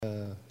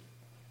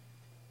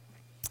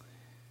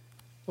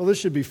Well, this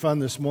should be fun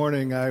this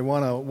morning. I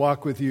want to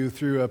walk with you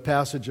through a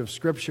passage of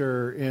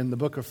Scripture in the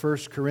book of 1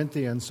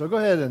 Corinthians. So go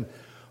ahead and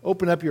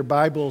open up your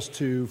Bibles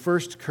to 1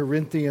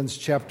 Corinthians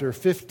chapter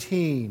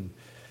 15.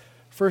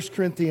 1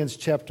 Corinthians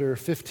chapter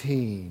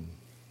 15.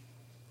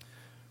 I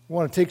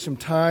want to take some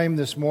time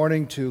this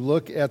morning to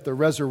look at the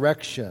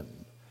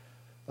resurrection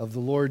of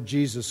the Lord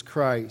Jesus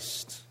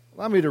Christ.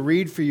 Allow me to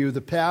read for you the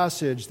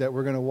passage that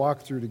we're going to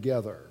walk through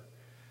together.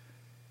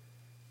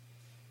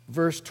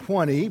 Verse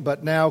 20,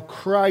 but now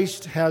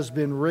Christ has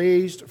been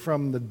raised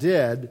from the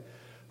dead,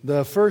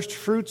 the first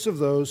fruits of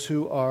those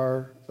who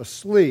are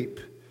asleep.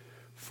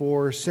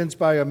 For since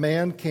by a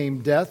man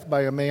came death,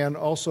 by a man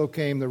also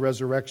came the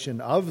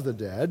resurrection of the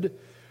dead.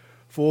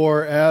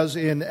 For as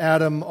in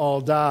Adam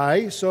all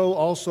die, so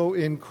also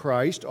in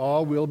Christ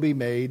all will be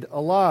made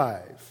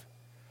alive.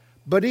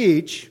 But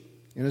each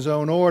in his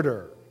own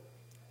order.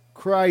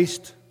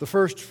 Christ the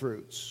first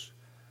fruits.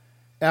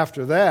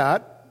 After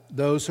that,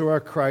 those who are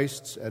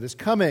Christ's at his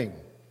coming.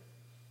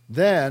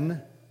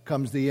 Then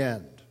comes the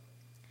end,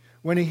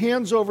 when he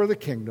hands over the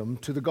kingdom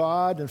to the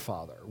God and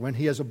Father, when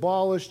he has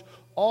abolished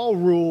all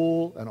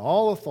rule and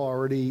all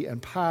authority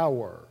and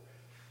power.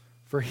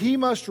 For he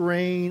must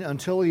reign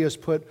until he has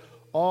put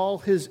all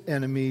his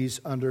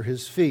enemies under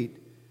his feet.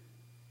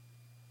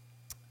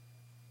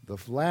 The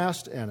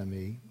last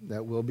enemy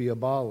that will be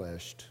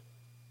abolished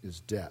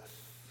is death.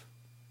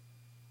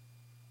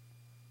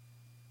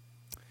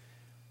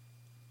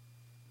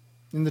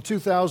 In the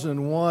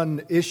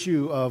 2001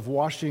 issue of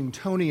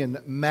Washingtonian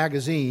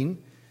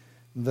magazine,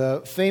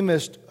 the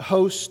famous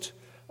host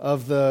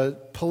of the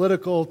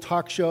political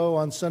talk show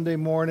on Sunday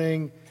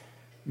morning,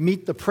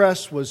 Meet the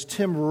Press, was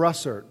Tim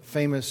Russert,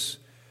 famous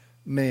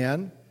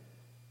man.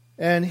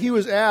 And he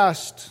was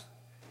asked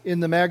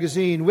in the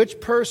magazine which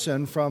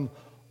person from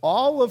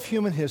all of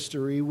human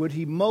history would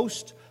he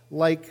most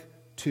like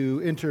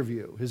to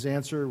interview. His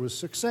answer was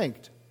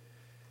succinct.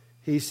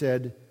 He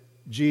said,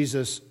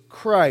 Jesus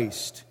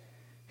Christ.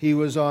 He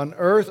was on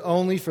earth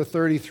only for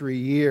 33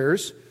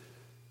 years,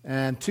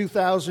 and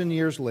 2,000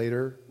 years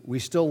later, we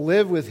still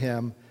live with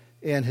him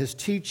and his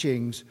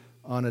teachings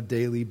on a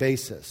daily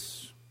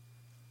basis.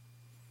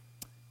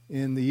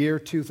 In the year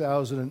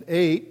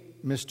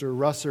 2008, Mr.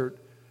 Russert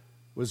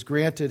was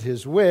granted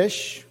his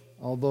wish,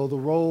 although the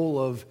role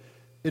of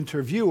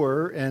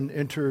interviewer and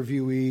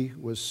interviewee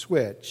was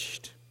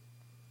switched.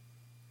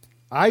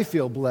 I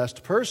feel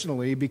blessed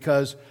personally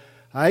because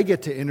I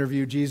get to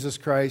interview Jesus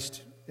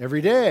Christ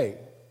every day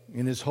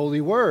in his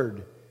holy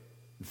word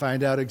and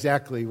find out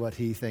exactly what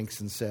he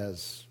thinks and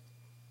says.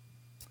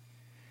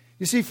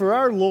 You see, for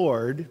our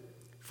Lord,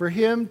 for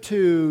him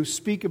to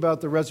speak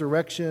about the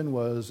resurrection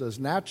was as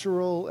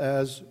natural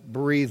as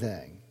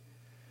breathing.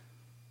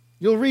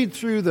 You'll read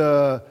through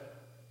the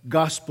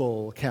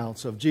gospel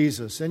accounts of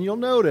Jesus, and you'll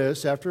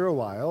notice after a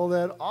while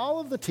that all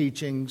of the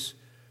teachings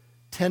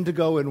tend to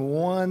go in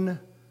one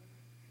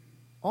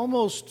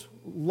almost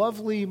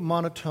lovely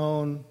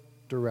monotone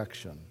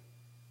direction.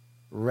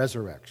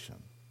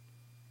 Resurrection.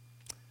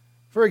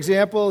 For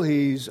example,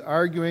 he's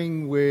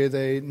arguing with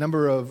a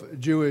number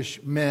of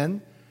Jewish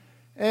men,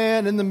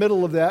 and in the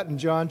middle of that, in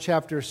John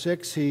chapter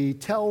 6, he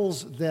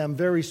tells them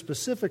very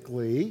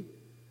specifically,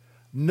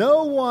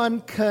 no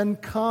one can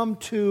come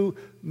to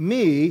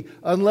me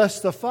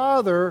unless the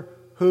Father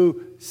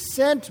who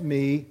sent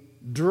me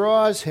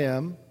draws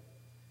him,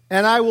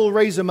 and I will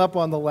raise him up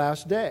on the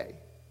last day.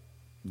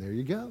 And there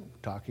you go,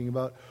 talking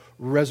about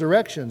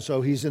resurrection.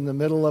 So he's in the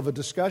middle of a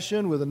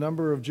discussion with a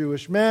number of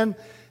Jewish men,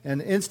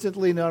 and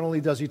instantly not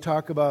only does he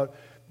talk about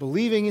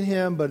believing in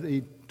him, but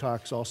he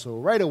talks also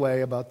right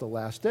away about the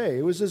last day.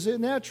 It was as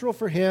natural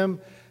for him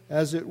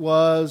as it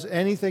was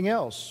anything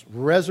else.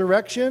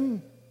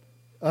 Resurrection?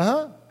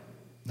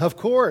 Of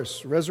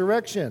course,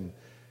 resurrection.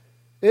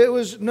 It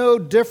was no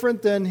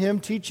different than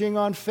him teaching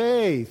on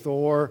faith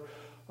or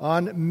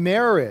on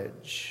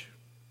marriage.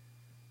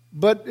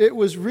 But it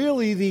was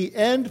really the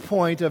end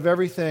point of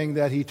everything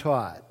that he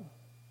taught.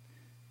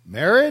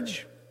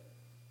 Marriage?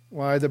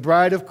 Why, the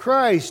bride of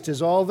Christ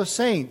is all the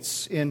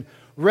saints in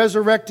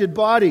resurrected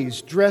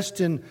bodies,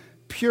 dressed in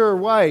pure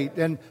white.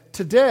 And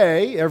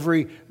today,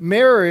 every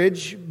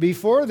marriage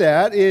before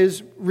that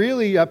is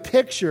really a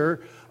picture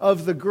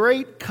of the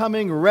great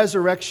coming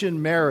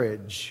resurrection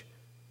marriage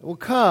that will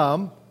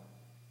come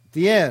at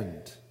the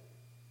end.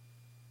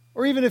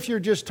 Or even if you're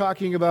just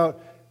talking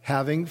about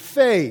having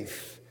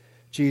faith,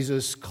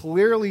 Jesus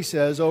clearly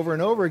says over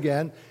and over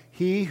again,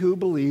 he who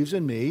believes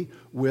in me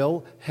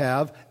will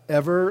have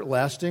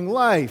everlasting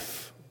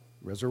life.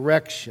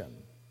 Resurrection.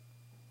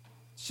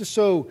 It's just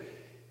so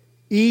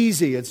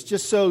easy. It's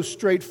just so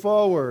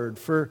straightforward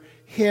for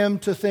him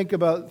to think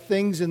about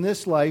things in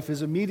this life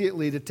is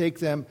immediately to take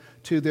them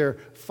to their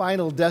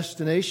final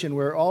destination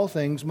where all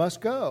things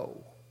must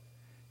go.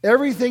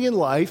 Everything in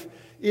life,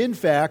 in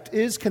fact,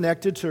 is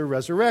connected to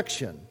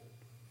resurrection.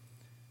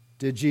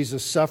 Did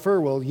Jesus suffer?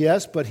 Well,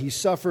 yes, but he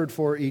suffered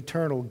for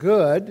eternal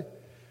good.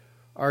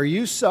 Are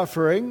you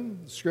suffering?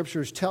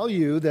 Scriptures tell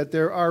you that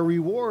there are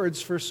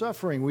rewards for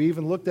suffering. We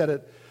even looked at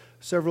it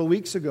several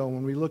weeks ago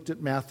when we looked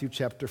at Matthew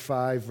chapter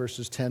 5,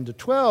 verses 10 to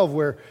 12,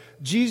 where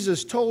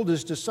Jesus told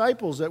his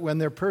disciples that when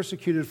they're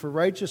persecuted for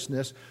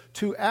righteousness,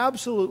 to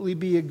absolutely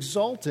be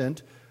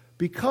exultant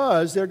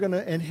because they're going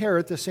to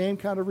inherit the same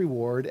kind of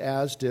reward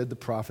as did the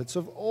prophets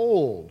of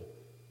old,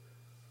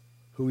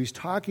 who he's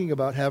talking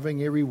about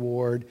having a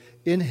reward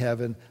in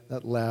heaven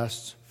that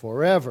lasts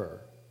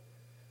forever.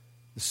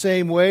 The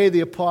same way the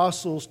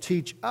apostles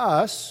teach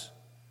us,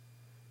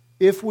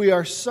 if we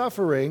are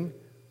suffering,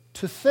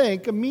 to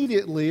think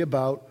immediately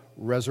about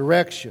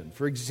resurrection.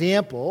 For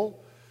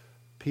example,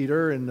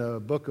 Peter in the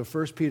book of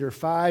 1 Peter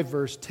 5,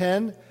 verse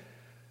 10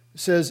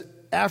 says,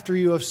 "After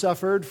you have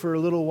suffered for a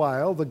little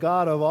while, the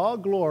God of all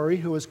glory,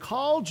 who has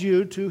called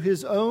you to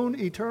his own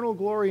eternal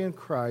glory in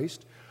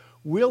Christ,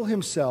 will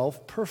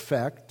himself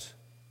perfect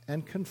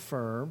and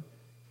confirm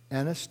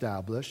and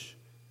establish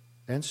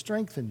and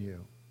strengthen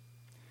you."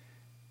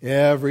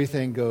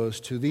 Everything goes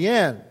to the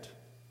end.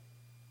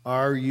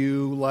 Are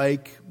you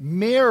like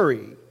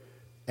Mary,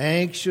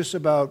 anxious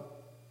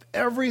about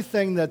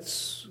everything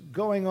that's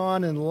going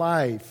on in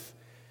life?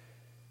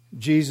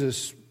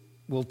 Jesus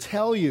will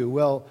tell you,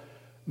 well,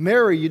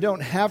 Mary, you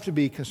don't have to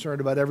be concerned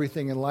about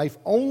everything in life.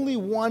 Only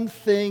one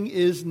thing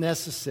is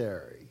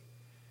necessary.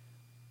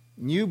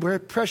 You,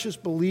 precious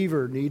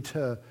believer, need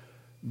to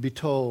be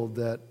told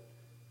that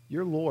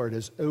your Lord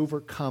has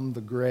overcome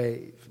the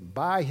grave.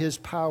 By his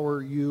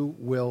power you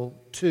will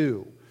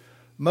too.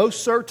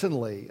 Most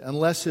certainly,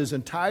 unless his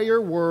entire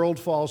world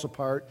falls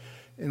apart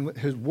and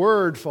his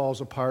word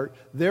falls apart,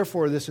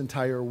 therefore this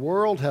entire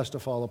world has to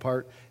fall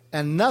apart,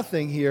 and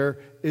nothing here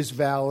is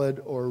valid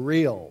or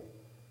real.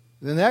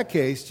 In that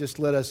case, just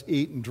let us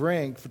eat and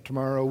drink, for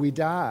tomorrow we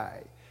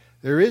die.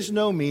 There is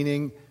no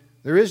meaning,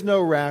 there is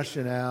no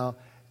rationale.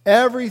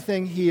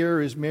 Everything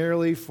here is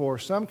merely for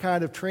some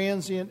kind of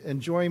transient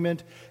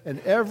enjoyment,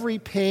 and every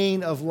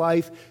pain of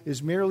life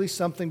is merely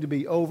something to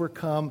be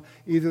overcome,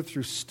 either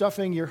through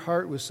stuffing your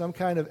heart with some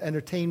kind of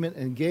entertainment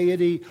and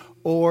gaiety,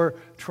 or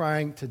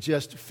trying to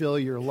just fill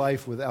your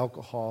life with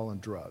alcohol and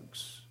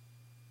drugs,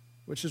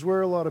 which is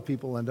where a lot of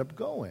people end up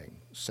going,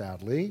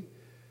 sadly.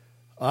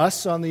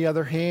 Us, on the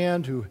other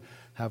hand, who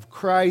have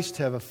Christ,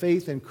 have a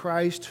faith in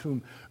Christ,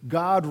 whom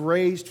God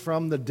raised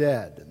from the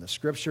dead. And the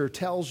Scripture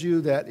tells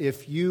you that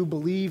if you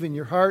believe in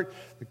your heart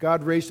that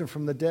God raised him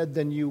from the dead,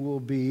 then you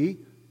will be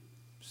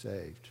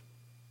saved.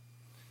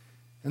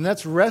 And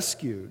that's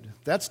rescued,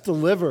 that's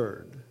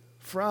delivered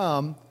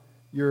from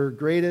your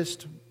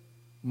greatest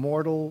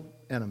mortal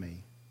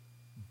enemy,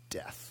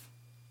 death.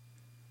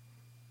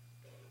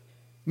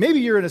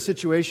 Maybe you're in a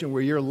situation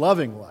where you're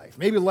loving life.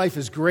 Maybe life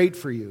is great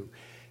for you,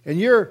 and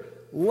you're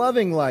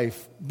loving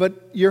life,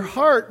 but your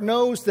heart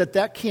knows that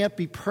that can't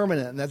be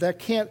permanent and that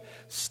can't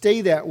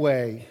stay that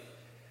way.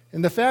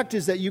 And the fact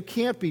is that you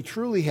can't be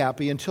truly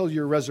happy until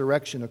your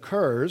resurrection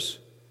occurs.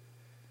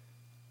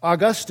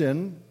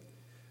 Augustine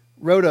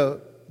wrote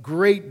a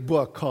great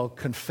book called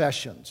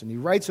Confessions, and he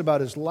writes about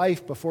his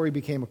life before he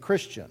became a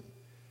Christian.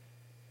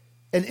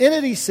 And in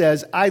it he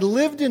says, "I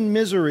lived in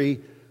misery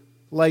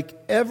like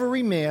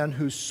every man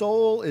whose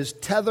soul is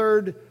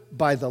tethered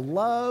by the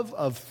love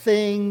of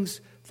things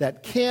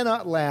that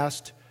cannot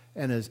last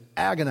and is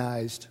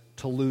agonized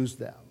to lose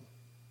them."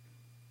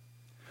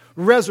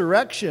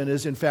 Resurrection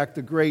is, in fact,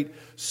 the great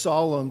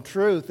solemn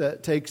truth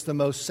that takes the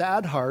most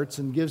sad hearts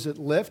and gives it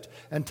lift,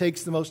 and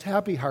takes the most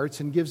happy hearts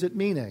and gives it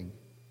meaning.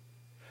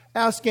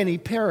 Ask any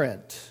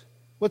parent,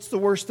 what's the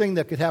worst thing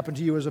that could happen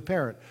to you as a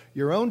parent?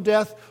 Your own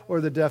death or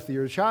the death of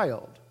your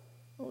child?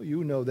 Oh,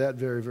 you know that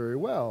very, very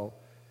well.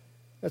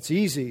 That's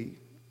easy.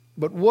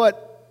 But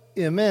what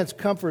immense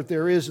comfort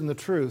there is in the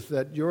truth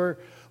that your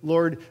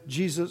Lord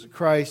Jesus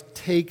Christ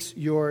takes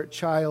your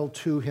child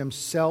to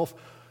himself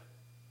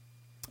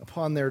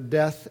upon their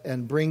death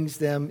and brings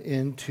them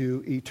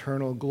into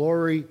eternal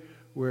glory,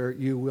 where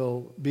you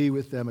will be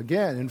with them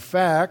again. In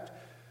fact,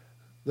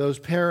 those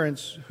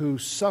parents who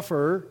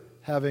suffer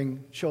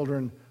having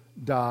children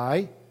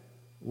die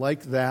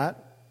like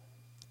that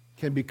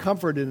can be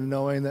comforted in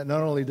knowing that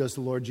not only does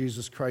the Lord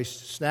Jesus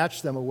Christ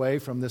snatch them away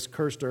from this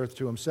cursed earth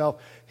to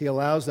himself, he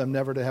allows them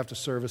never to have to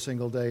serve a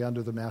single day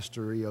under the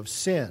mastery of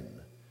sin.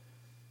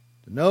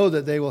 To know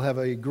that they will have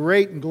a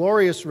great and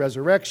glorious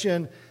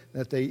resurrection,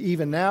 that they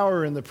even now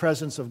are in the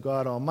presence of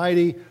God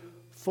Almighty,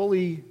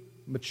 fully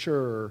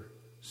mature,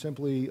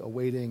 simply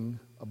awaiting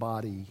a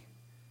body,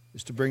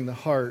 is to bring the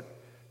heart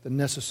the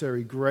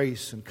necessary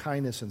grace and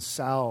kindness and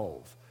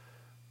salve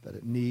that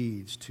it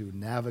needs to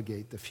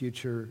navigate the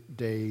future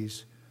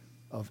days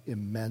of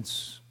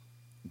immense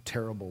and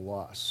terrible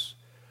loss.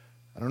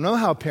 I don't know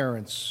how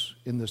parents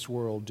in this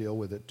world deal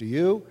with it. Do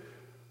you?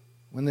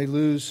 When they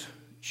lose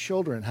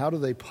children, how do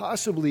they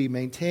possibly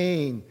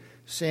maintain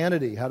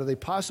sanity? How do they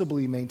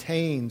possibly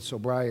maintain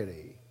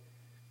sobriety?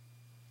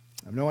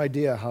 I have no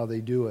idea how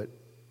they do it.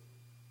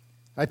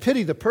 I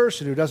pity the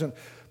person who doesn't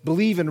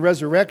believe in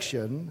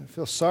resurrection. I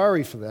feel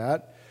sorry for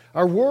that.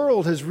 Our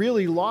world has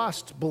really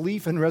lost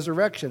belief in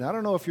resurrection. I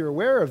don't know if you're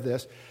aware of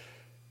this.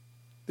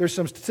 There's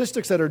some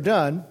statistics that are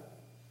done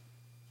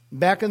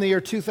Back in the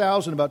year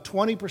 2000, about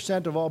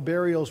 20% of all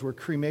burials were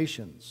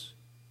cremations.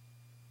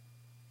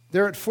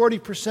 They're at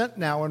 40%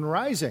 now and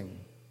rising.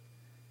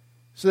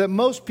 So that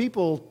most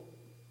people,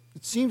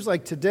 it seems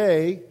like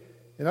today,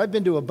 and I've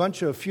been to a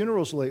bunch of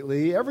funerals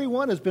lately, every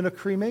one has been a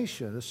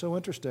cremation. It's so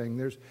interesting.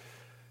 There's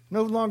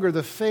no longer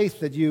the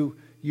faith that you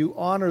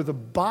honor the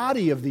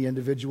body of the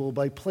individual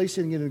by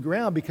placing it in the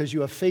ground because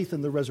you have faith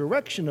in the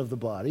resurrection of the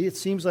body. It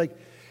seems like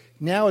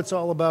now it's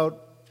all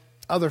about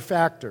other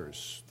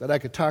factors that I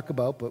could talk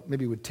about, but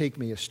maybe would take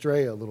me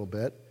astray a little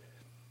bit.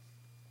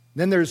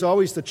 Then there's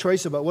always the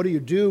choice about what do you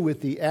do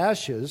with the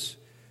ashes.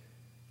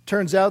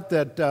 Turns out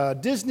that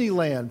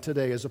Disneyland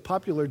today is a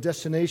popular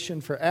destination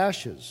for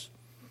ashes.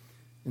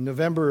 In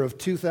November of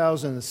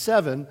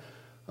 2007,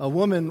 a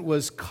woman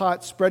was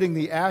caught spreading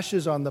the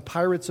ashes on the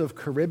Pirates of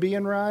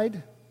Caribbean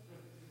ride.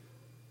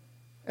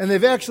 And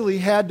they've actually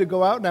had to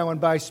go out now and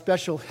buy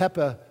special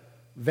HEPA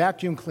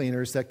vacuum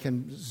cleaners that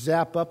can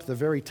zap up the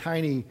very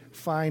tiny,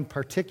 fine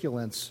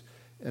particulates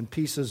and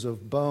pieces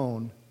of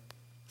bone.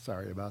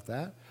 Sorry about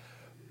that.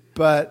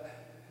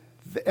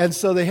 And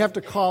so they have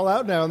to call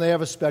out now, and they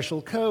have a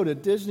special code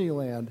at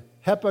Disneyland.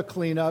 HEPA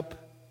cleanup,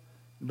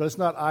 but it's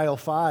not aisle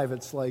 5.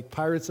 It's like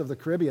Pirates of the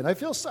Caribbean. I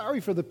feel sorry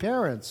for the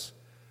parents.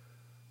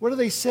 What do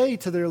they say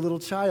to their little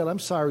child? I'm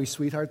sorry,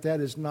 sweetheart, that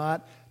is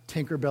not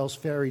Tinkerbell's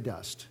fairy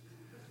dust.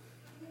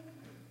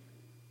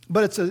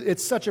 But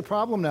it's such a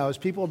problem now as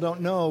people don't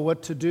know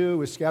what to do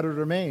with scattered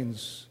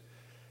remains.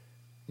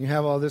 You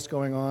have all this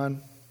going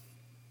on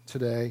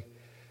today.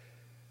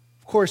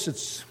 Of course,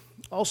 it's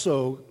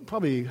also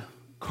probably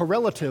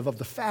correlative of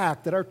the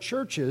fact that our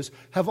churches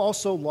have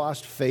also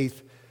lost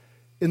faith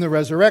in the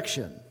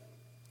resurrection.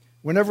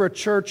 Whenever a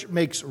church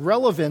makes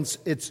relevance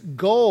its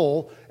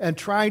goal and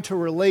trying to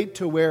relate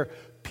to where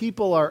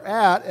people are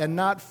at and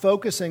not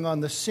focusing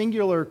on the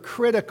singular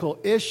critical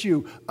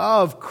issue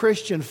of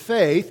Christian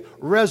faith,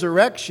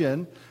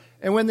 resurrection,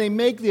 and when they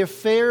make the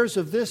affairs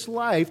of this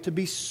life to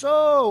be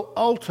so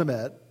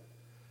ultimate,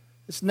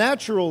 it's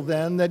natural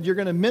then that you're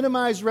going to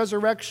minimize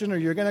resurrection, or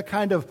you're going to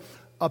kind of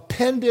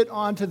append it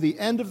onto the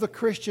end of the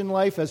Christian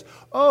life as,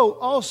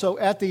 also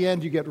at the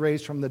end you get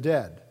raised from the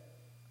dead.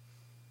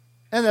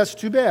 And that's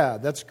too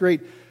bad. That's great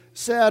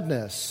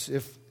sadness.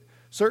 If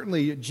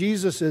certainly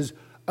Jesus'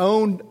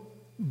 own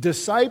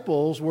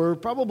disciples were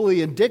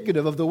probably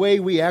indicative of the way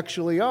we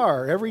actually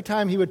are. Every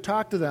time he would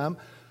talk to them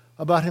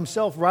about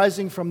himself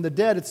rising from the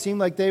dead, it seemed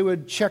like they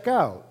would check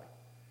out.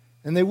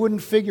 And they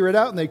wouldn't figure it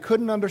out, and they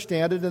couldn't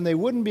understand it, and they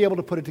wouldn't be able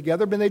to put it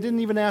together, but they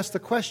didn't even ask the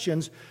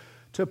questions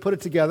to put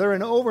it together.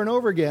 And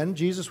over again,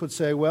 Jesus would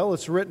say, well,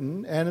 it's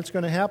written, and it's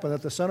going to happen,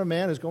 that the Son of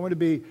Man is going to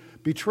be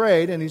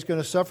betrayed, and he's going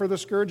to suffer the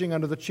scourging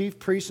under the chief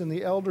priests and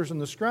the elders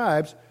and the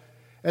scribes,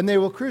 and they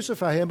will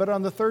crucify him, but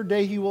on the third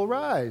day he will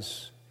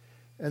rise.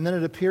 And then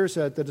it appears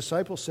that the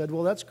disciples said,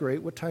 well, that's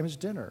great. What time is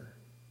dinner?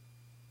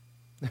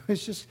 It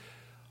was just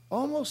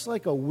almost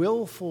like a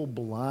willful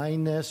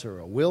blindness or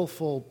a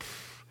willful,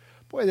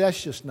 boy,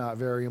 that's just not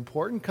very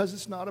important because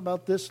it's not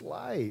about this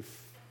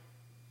life.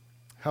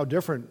 How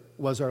different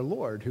was our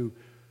Lord, who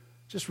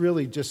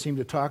just seemed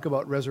to talk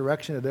about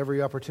resurrection at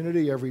every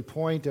opportunity, every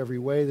point, every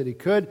way that he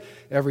could.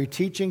 Every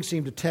teaching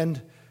seemed to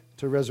tend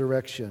to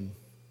resurrection.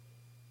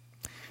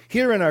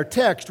 Here in our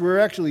text, we're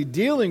actually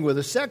dealing with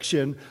a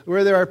section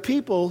where there are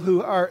people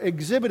who are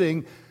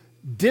exhibiting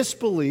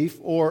disbelief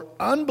or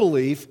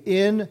unbelief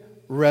in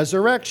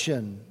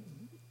resurrection.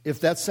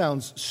 If that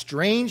sounds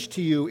strange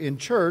to you in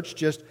church,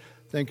 just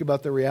think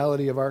about the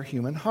reality of our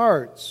human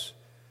hearts.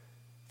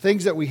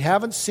 Things that we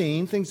haven't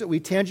seen, things that we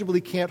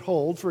tangibly can't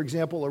hold, for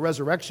example, a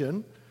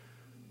resurrection,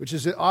 which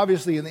is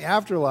obviously in the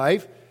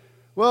afterlife.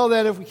 Well,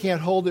 then if we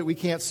can't hold it, we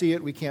can't see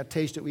it, we can't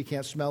taste it, we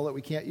can't smell it,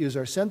 we can't use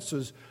our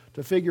senses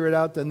to figure it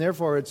out, then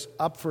therefore it's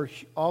up for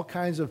all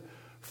kinds of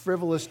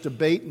frivolous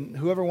debate, and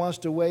whoever wants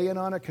to weigh in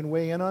on it can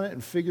weigh in on it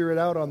and figure it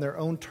out on their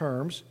own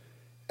terms.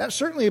 That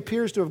certainly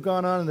appears to have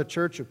gone on in the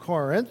church of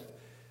Corinth.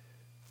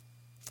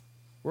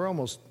 We're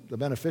almost the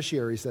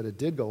beneficiaries that it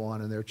did go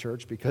on in their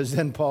church, because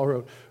then Paul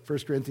wrote 1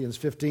 Corinthians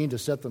 15 to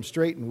set them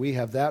straight, and we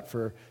have that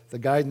for the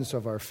guidance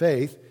of our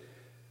faith.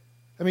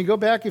 I mean, go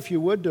back, if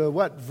you would, to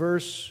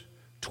verse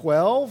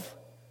 12?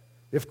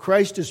 If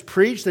Christ is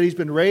preached that he's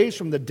been raised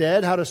from the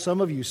dead, how do some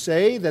of you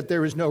say that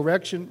there is no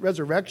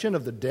resurrection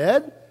of the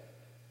dead?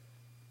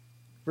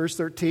 Verse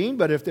 13,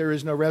 but if there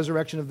is no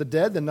resurrection of the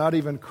dead, then not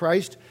even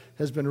Christ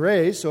has been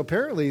raised. So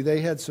apparently they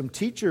had some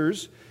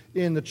teachers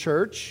in the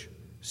church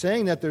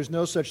saying that there's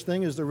no such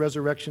thing as the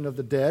resurrection of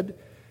the dead.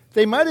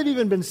 They might have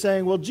even been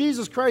saying, well,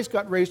 Jesus Christ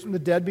got raised from the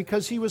dead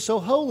because he was so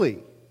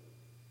holy.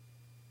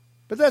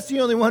 But that's the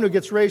only one who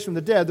gets raised from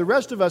the dead. The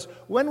rest of us,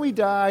 when we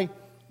die,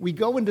 we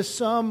go into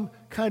some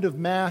kind of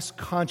mass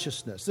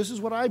consciousness. This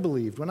is what I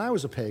believed when I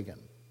was a pagan.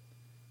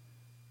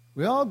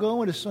 We all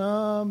go into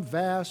some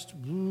vast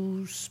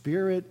blue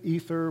spirit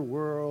ether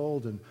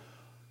world, and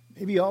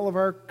maybe all of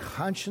our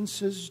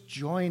consciences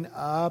join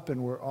up,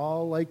 and we're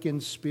all like in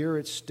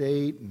spirit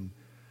state and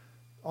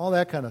all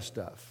that kind of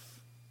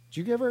stuff.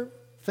 Did you ever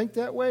think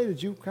that way?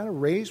 Did you kind of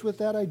raise with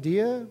that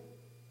idea?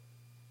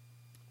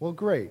 Well,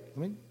 great.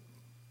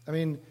 I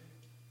mean,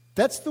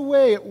 that's the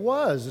way it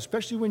was,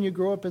 especially when you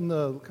grow up in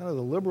the kind of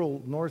the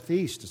liberal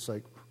Northeast. It's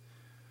like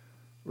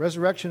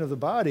resurrection of the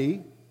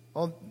body.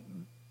 Well,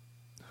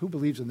 who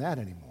believes in that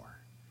anymore?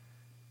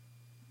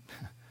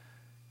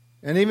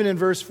 And even in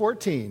verse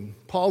 14,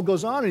 Paul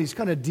goes on and he's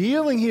kind of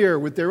dealing here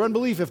with their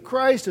unbelief. If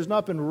Christ has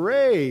not been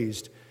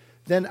raised,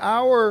 then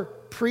our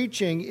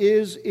preaching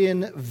is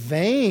in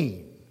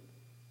vain.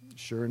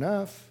 Sure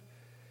enough.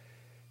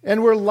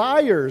 And we're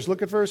liars.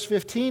 Look at verse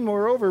 15.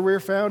 Moreover,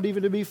 we're found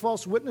even to be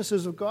false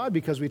witnesses of God,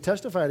 because we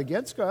testified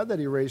against God that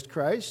he raised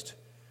Christ,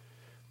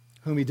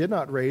 whom he did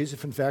not raise,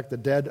 if in fact the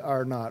dead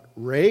are not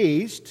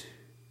raised.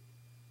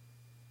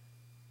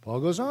 Paul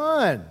goes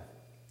on.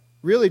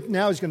 Really,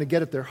 now he's going to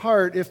get at their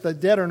heart. If the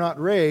dead are not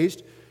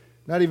raised,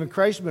 not even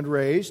Christ has been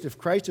raised, if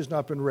Christ has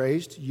not been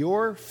raised,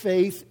 your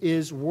faith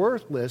is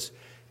worthless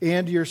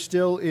and you're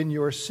still in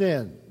your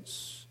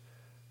sins.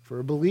 For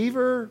a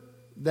believer,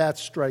 that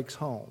strikes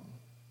home.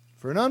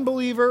 For an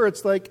unbeliever,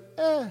 it's like,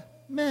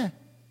 meh,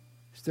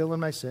 still in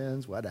my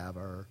sins,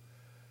 whatever.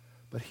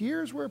 But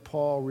here's where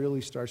Paul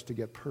really starts to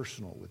get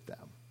personal with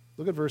them.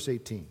 Look at verse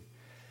 18.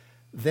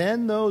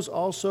 Then those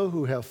also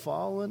who have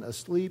fallen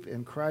asleep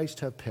in Christ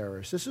have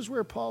perished. This is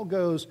where Paul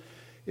goes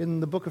in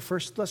the book of 1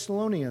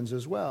 Thessalonians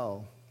as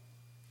well.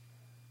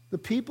 The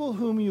people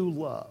whom you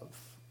love,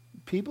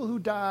 people who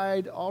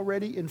died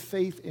already in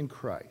faith in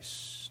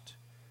Christ,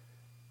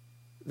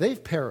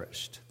 they've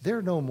perished.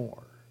 They're no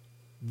more.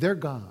 They're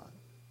gone.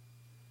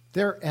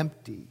 They're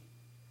empty.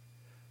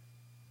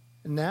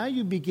 And now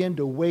you begin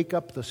to wake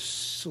up the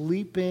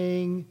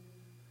sleeping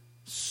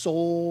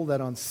soul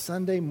that on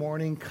Sunday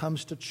morning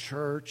comes to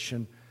church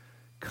and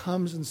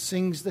comes and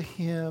sings the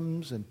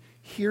hymns and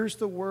hears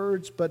the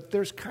words, but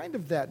there's kind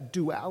of that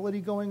duality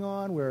going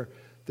on where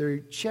they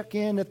check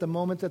in at the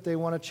moment that they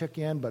want to check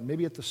in, but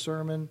maybe at the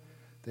sermon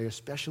they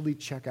especially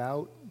check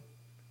out.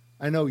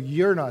 I know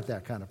you're not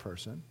that kind of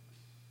person.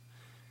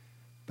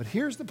 But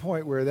here's the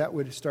point where that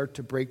would start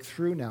to break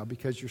through now,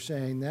 because you're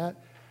saying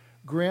that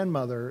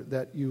grandmother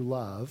that you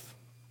love,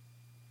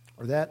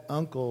 or that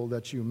uncle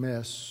that you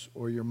miss,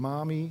 or your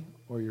mommy,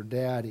 or your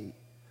daddy,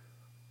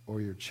 or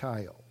your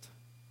child,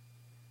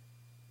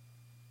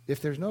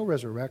 if there's no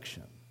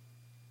resurrection,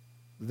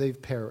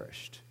 they've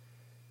perished.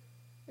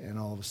 And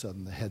all of a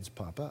sudden the heads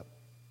pop up,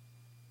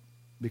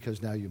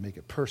 because now you make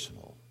it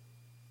personal.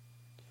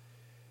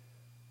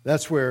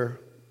 That's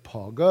where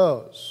Paul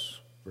goes.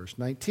 Verse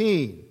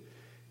 19.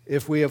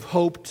 If we have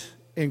hoped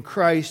in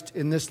Christ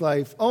in this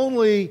life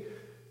only,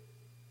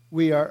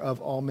 we are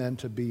of all men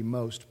to be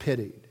most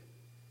pitied.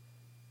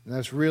 And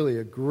that's really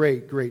a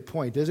great, great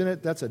point, isn't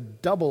it? That's a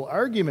double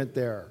argument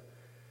there.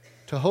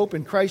 To hope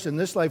in Christ in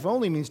this life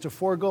only means to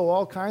forego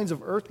all kinds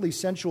of earthly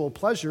sensual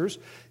pleasures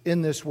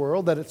in this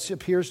world that it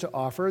appears to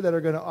offer, that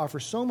are going to offer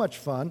so much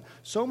fun,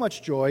 so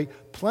much joy,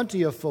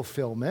 plenty of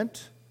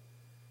fulfillment.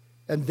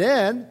 And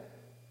then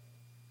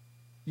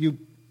you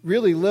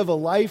really live a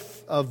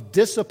life of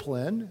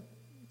discipline,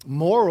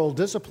 moral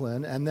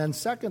discipline, and then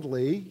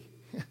secondly,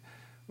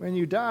 when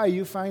you die,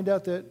 you find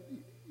out that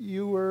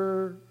you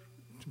were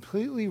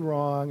completely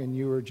wrong and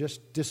you were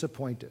just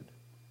disappointed.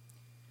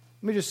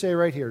 Let me just say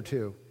right here,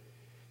 too.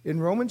 In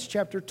Romans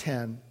chapter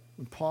 10,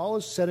 when Paul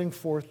is setting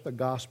forth the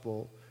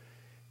gospel,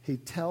 he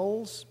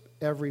tells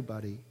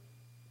everybody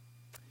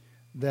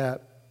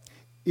that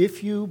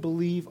if you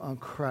believe on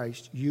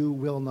Christ, you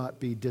will not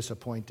be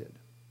disappointed.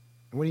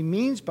 And what he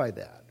means by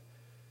that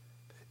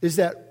is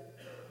that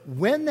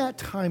when that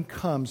time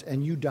comes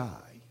and you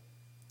die,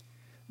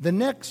 the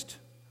next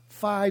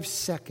 5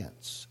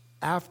 seconds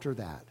after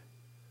that,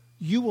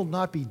 you will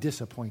not be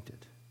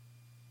disappointed.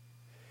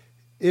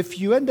 If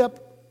you end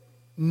up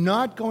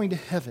not going to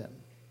heaven,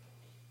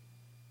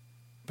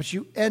 but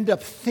you end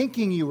up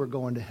thinking you were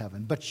going to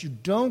heaven, but you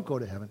don't go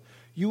to heaven,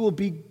 you will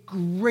be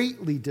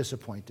greatly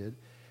disappointed,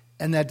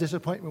 and that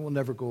disappointment will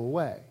never go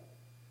away.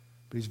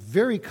 But he's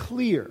very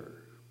clear,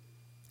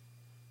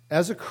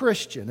 as a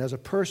Christian, as a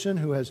person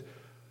who has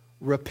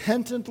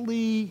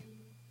repentantly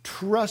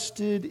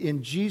trusted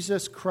in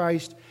Jesus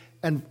Christ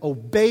and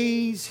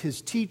obeys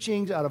his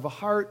teachings out of a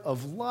heart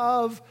of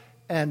love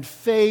and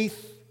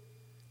faith,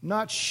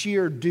 not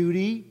sheer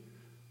duty,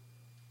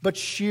 but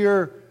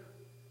sheer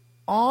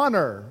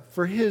honor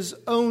for his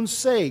own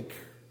sake,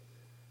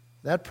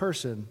 that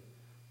person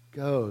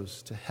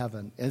goes to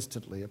heaven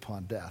instantly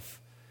upon death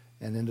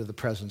and into the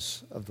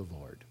presence of the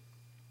Lord.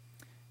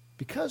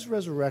 Because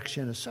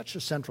resurrection is such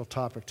a central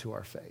topic to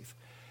our faith,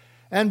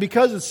 and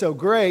because it's so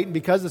great, and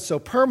because it's so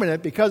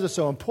permanent, because it's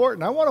so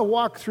important, I want to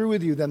walk through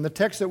with you then the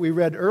text that we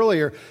read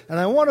earlier, and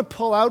I want to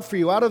pull out for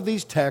you out of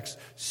these texts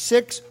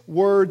 6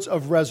 words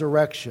of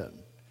resurrection.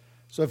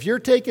 So if you're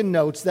taking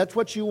notes, that's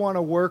what you want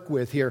to work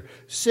with here.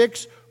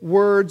 6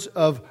 words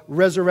of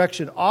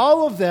resurrection,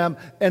 all of them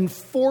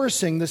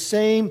enforcing the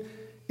same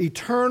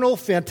eternal,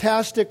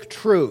 fantastic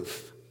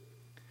truth.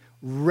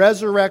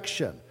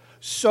 Resurrection.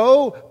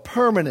 so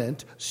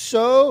permanent,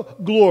 so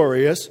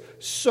glorious,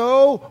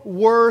 so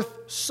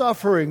worth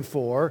suffering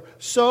for,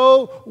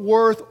 so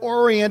worth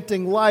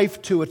orienting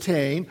life to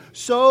attain,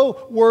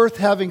 so worth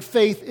having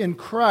faith in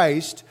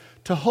Christ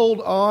to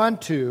hold on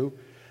to,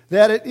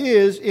 that it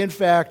is, in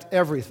fact,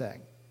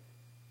 everything.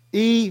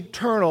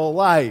 Eternal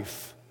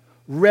life,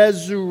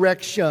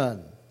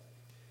 resurrection.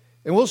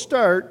 And we'll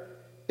start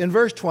in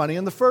verse 20,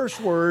 and the first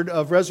word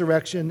of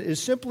resurrection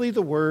is simply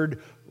the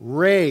word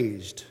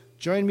raised.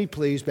 Join me,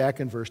 please, back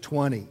in verse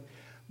 20.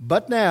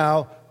 But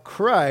now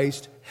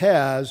Christ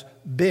has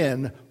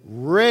been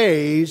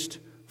raised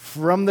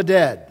from the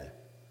dead,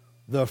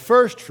 the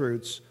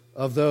firstfruits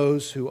of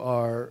those who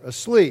are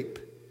asleep.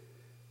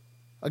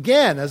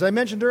 Again, as I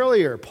mentioned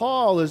earlier,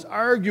 Paul is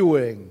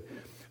arguing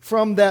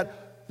from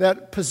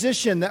that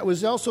position that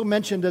was also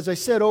mentioned, as I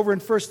said, over in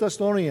 1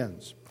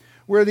 Thessalonians,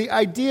 where the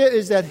idea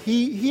is that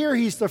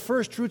he's the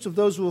first fruits of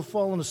those who have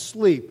fallen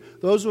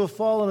asleep. Those who have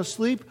fallen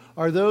asleep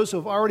are those who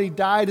have already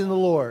died in the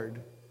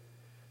Lord.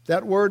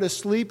 That word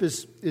asleep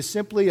is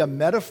simply a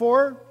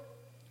metaphor.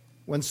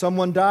 When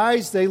someone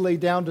dies, they lay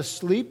down to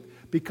sleep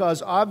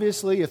because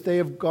obviously if they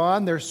have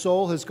gone, their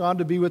soul has gone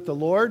to be with the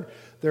Lord.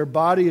 Their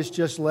body is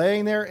just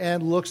laying there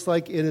and looks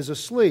like it is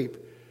asleep.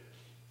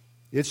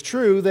 It's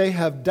true, they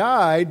have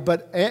died,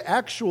 but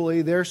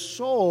actually their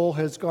soul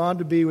has gone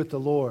to be with the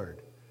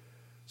Lord.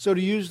 So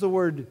to use the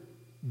word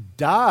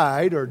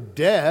died or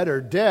dead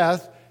or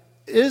death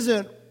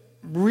isn't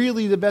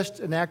really the best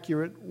and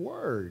accurate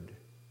word.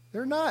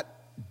 They're not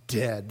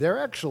dead. They're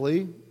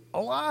actually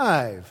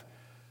alive.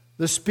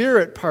 The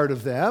spirit part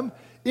of them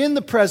in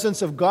the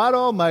presence of God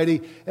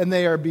Almighty, and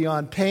they are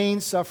beyond pain,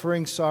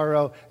 suffering,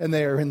 sorrow, and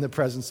they are in the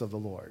presence of the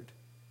Lord.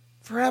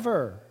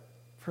 Forever.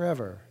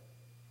 Forever.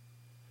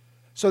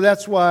 So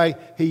that's why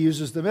he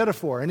uses the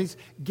metaphor. And he's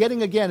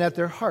getting again at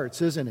their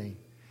hearts, isn't he?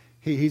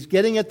 He's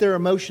getting at their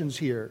emotions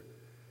here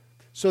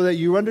so that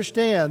you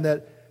understand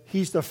that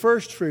he's the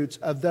first fruits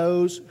of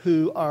those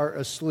who are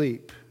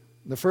asleep.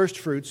 The first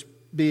fruits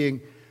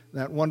being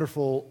that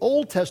wonderful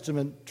Old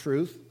Testament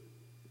truth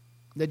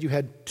that you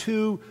had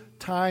 2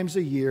 times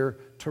a year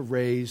to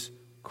raise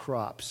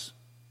crops.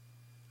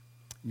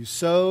 You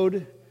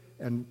sowed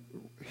and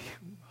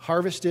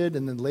harvested,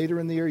 and then later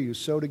in the year you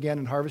sowed again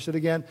and harvested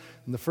again.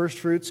 And the first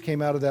fruits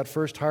came out of that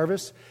first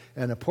harvest,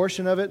 and a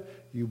portion of it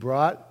you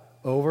brought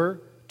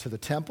over to the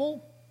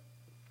temple,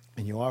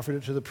 and you offered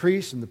it to the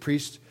priest, and the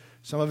priest,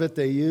 some of it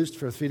they used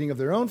for the feeding of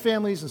their own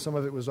families, and some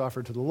of it was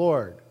offered to the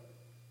Lord.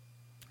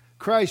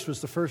 Christ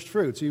was the first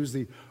fruits. He was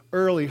the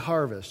early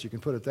harvest, you can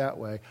put it that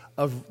way,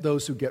 of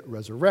those who get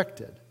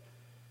resurrected.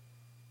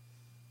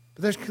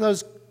 But there's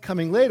those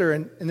coming later,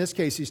 and in this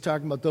case he's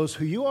talking about those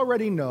who you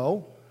already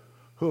know,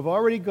 who have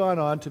already gone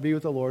on to be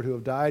with the Lord, who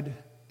have died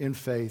in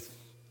faith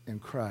in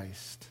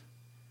Christ.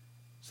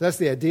 So that's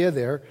the idea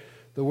there.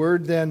 The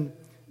word then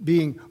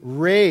being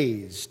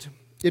raised.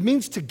 It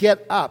means to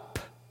get up,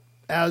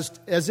 as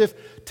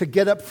if to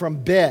get up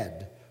from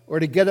bed or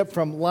to get up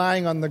from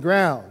lying on the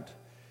ground.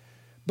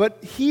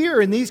 But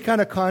here in these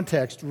kind of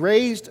contexts,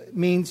 raised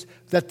means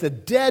that the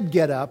dead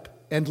get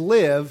up and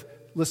live,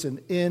 listen,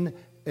 in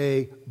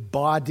a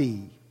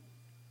body.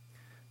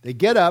 They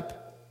get up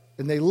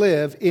and they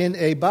live in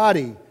a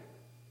body.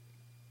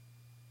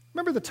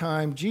 Remember the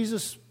time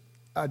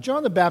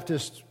John the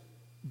Baptist's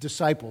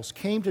disciples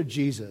came to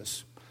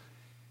Jesus.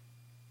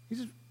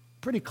 He's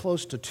pretty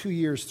close to 2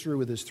 years through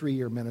with his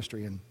 3-year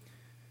ministry, and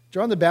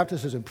John the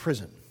Baptist is in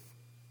prison.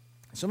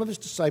 Some of his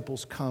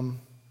disciples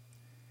come,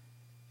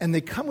 and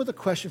they come with a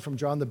question from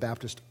John the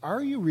Baptist.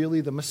 Are you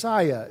really the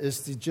Messiah?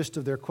 Is the gist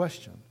of their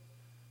question.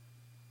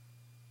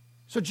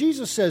 So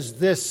Jesus says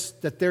this,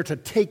 that they're to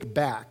take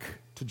back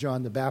to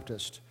John the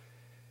Baptist.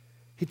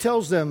 He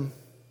tells them,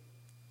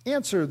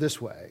 answer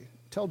this way.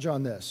 Tell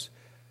John this.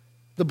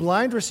 The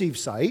blind receive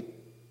sight,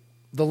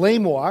 the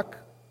lame walk,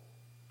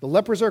 the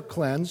lepers are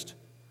cleansed,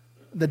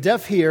 the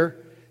deaf hear,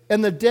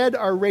 and the dead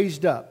are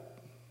raised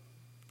up.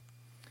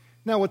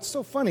 Now, what's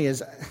so funny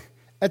is,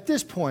 at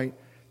this point,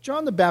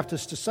 John the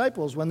Baptist's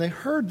disciples, when they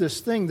heard this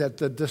thing that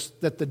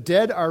the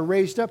dead are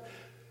raised up,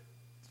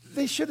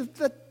 they should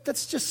have.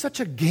 That's just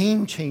such a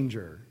game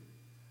changer.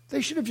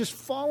 They should have just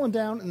fallen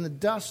down in the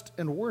dust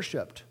and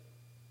worshipped.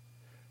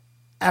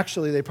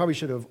 Actually, they probably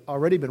should have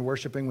already been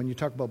worshiping. When you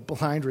talk about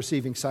blind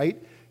receiving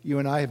sight, you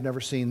and I have never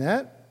seen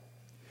that.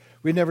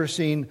 We've never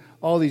seen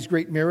all these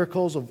great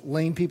miracles of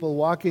lame people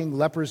walking,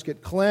 lepers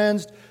get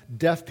cleansed,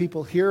 deaf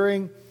people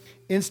hearing.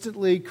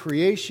 Instantly,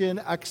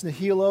 creation, ex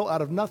nihilo,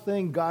 out of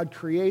nothing, God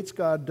creates,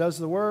 God does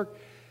the work,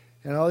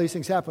 and all these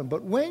things happen.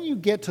 But when you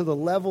get to the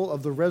level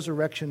of the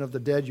resurrection of the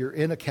dead, you're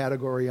in a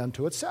category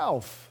unto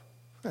itself.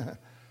 The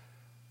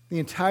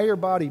entire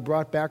body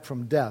brought back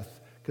from death,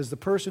 because the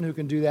person who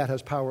can do that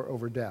has power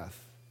over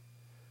death.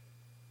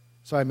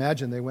 So I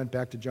imagine they went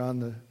back to John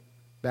the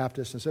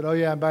Baptist and said, oh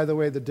yeah, and by the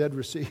way, the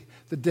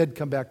dead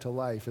come back to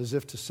life, as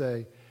if to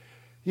say,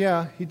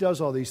 yeah, he does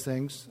all these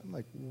things. I'm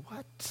like,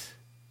 what?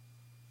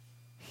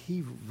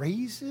 He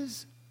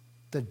raises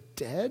the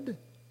dead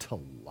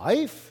to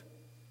life?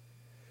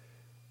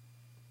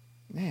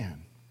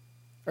 Man,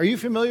 are you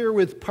familiar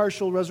with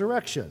partial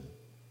resurrection?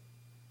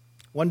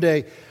 One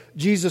day,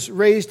 Jesus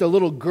raised a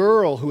little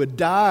girl who had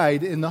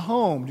died in the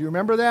home. Do you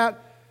remember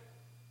that?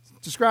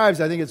 It describes,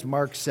 I think it's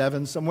Mark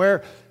 7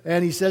 somewhere,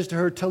 and he says to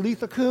her,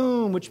 Talitha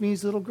cum, which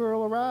means little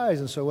girl, arise.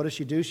 And so what does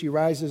she do? She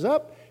rises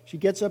up, she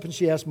gets up, and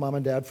she asks Mom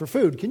and Dad for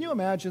food. Can you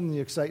imagine the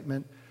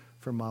excitement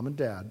for Mom and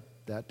Dad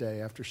that day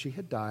after she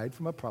had died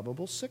from a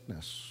probable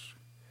sickness?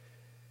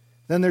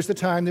 Then there's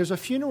a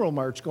funeral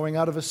march going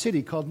out of a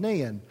city called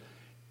Nain,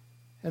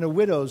 and a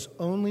widow's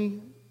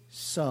only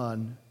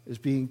son is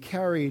being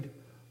carried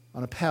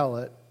on a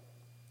pallet,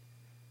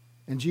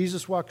 and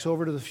Jesus walks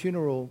over to the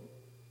funeral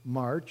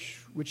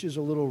march, which is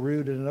a little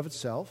rude in and of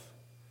itself,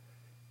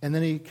 and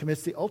then he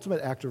commits the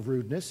ultimate act of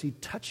rudeness. He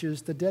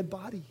touches the dead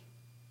body.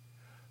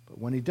 But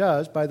when he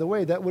does, by the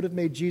way, that would have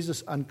made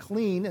Jesus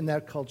unclean in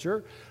that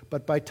culture,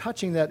 but by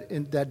touching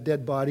that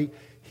dead body,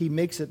 he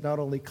makes it not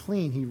only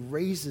clean, he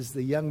raises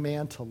the young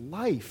man to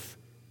life.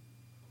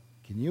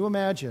 Can you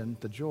imagine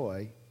the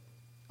joy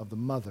of the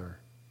mother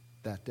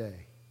that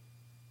day?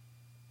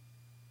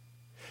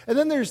 And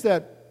then there's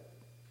that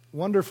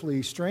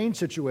wonderfully strange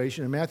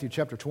situation in Matthew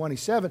chapter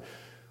 27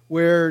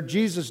 where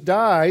Jesus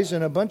dies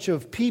and a bunch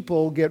of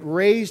people get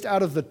raised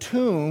out of the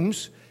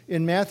tombs.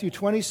 In Matthew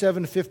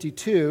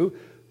 27:52,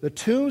 the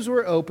tombs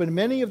were opened.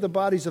 Many of the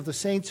bodies of the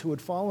saints who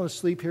had fallen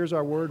asleep, here's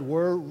our word,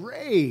 were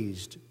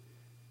raised.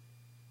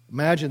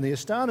 Imagine the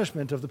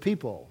astonishment of the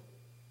people.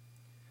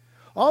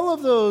 All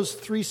of those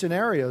three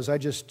scenarios I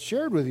just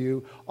shared with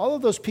you, all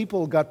of those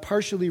people got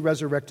partially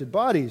resurrected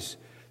bodies.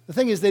 The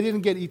thing is, they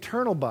didn't get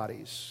eternal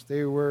bodies.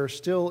 They were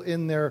still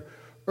in their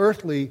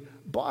earthly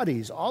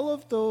bodies. All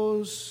of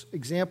those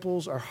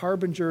examples are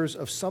harbingers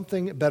of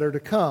something better to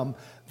come,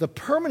 the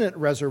permanent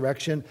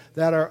resurrection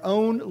that our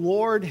own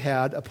Lord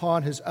had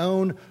upon his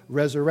own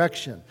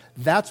resurrection.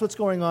 That's what's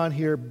going on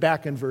here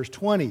back in verse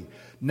 20.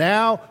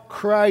 Now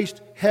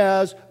Christ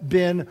has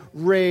been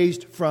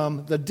raised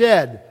from the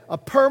dead, a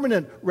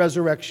permanent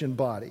resurrection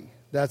body.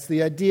 That's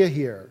the idea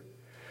here.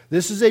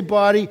 This is a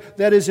body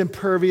that is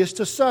impervious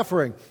to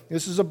suffering.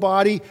 This is a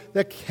body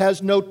that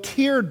has no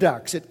tear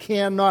ducts. It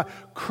cannot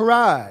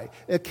cry.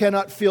 It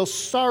cannot feel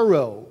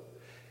sorrow.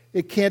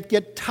 It can't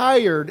get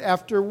tired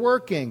after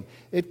working.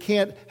 It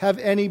can't have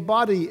any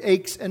body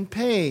aches and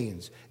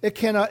pains. It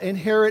cannot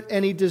inherit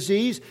any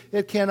disease.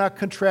 It cannot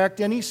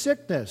contract any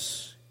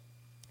sickness.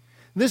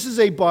 This is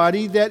a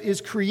body that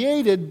is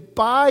created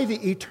by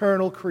the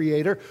eternal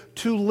Creator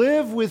to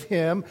live with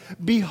Him,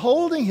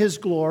 beholding His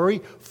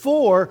glory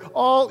for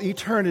all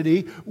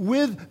eternity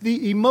with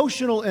the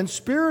emotional and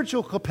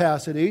spiritual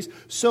capacities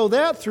so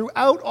that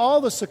throughout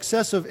all the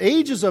successive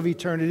ages of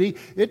eternity,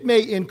 it may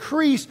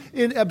increase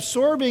in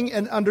absorbing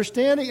and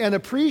understanding and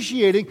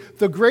appreciating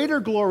the greater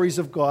glories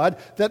of God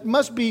that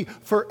must be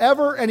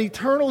forever and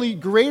eternally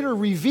greater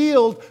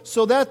revealed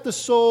so that the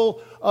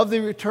soul of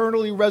the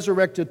eternally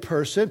resurrected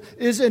person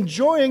is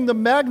enjoying the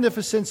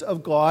magnificence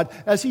of God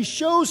as He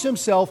shows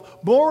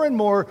Himself more and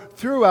more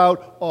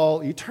throughout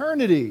all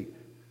eternity.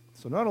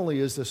 So not only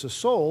is this a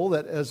soul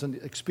that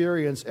doesn't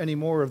experience any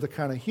more of the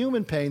kind of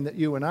human pain that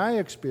you and I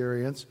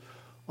experience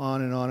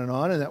on and on and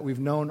on, and that we've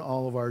known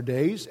all of our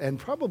days, and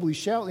probably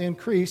shall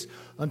increase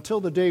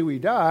until the day we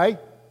die.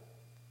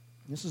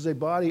 This is a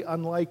body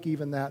unlike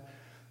even that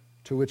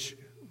to which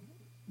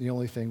the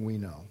only thing we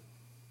know.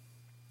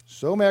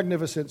 So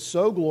magnificent,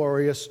 so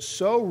glorious,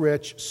 so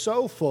rich,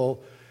 so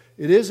full.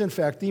 It is, in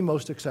fact, the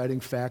most exciting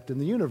fact in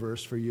the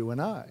universe for you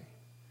and I.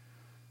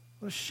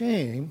 What a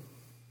shame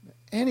that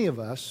any of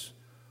us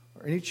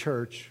or any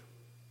church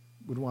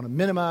would want to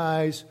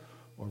minimize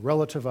or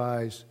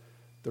relativize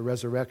the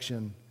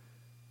resurrection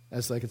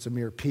as like it's a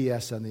mere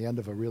P.S. on the end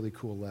of a really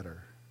cool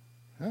letter.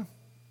 Huh?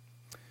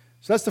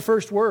 So that's the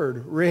first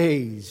word,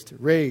 raised,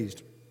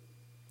 raised.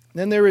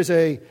 Then there is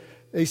a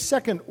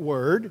second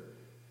word.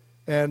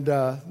 And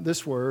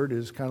this word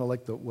is kind of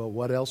like the, well,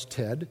 what else,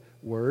 Ted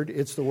word.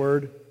 It's the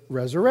word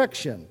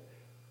resurrection.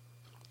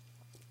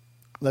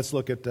 Let's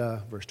look at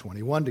verse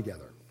 21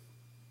 together.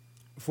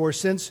 For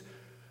since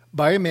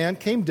by a man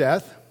came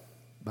death,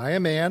 by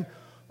a man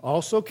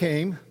also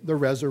came the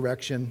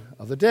resurrection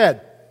of the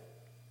dead.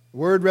 The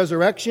word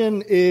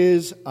resurrection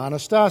is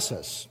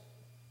anastasis.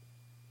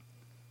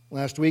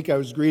 Last week I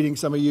was greeting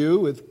some of you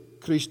with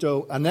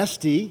Christo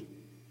anesti.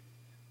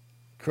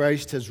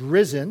 Christ has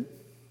risen.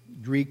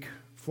 Greek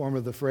form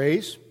of the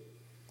phrase,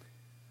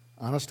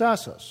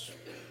 anastasis.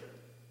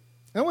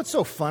 And what's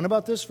so fun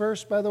about this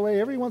verse, by the way,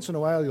 every once in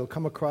a while you'll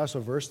come across a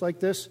verse like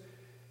this.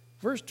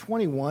 Verse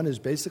 21 is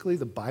basically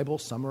the Bible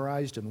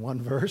summarized in one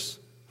verse.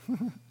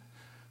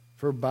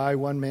 For by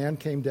one man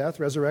came death,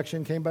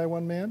 resurrection came by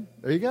one man.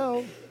 There you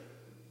go.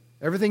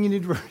 Everything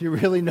you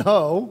really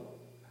know.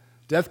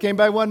 Death came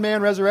by one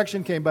man,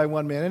 resurrection came by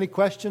one man. Any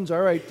questions?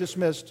 All right,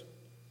 dismissed.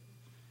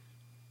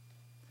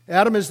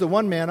 Adam is the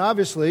one man,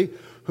 obviously,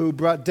 who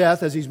brought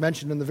death, as he's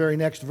mentioned in the very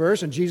next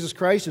verse, and Jesus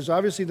Christ is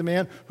obviously the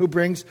man who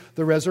brings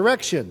the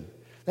resurrection.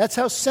 That's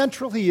how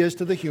central he is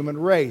to the human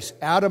race.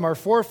 Adam, our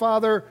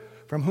forefather,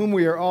 from whom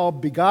we are all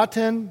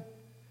begotten,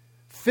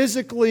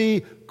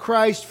 Physically,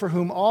 Christ, for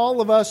whom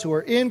all of us who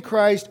are in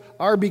Christ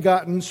are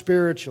begotten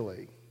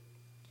spiritually.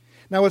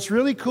 Now, what's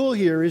really cool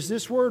here is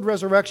this word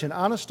resurrection,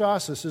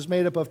 anastasis, is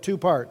made up of two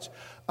parts.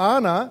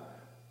 Ana,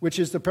 which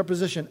is the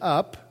preposition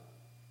up,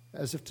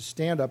 as if to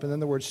stand up, and then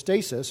the word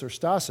stasis or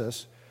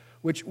stasis,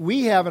 which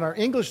we have in our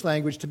English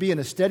language to be in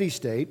a steady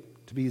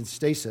state, to be in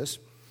stasis.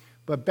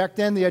 But back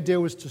then the idea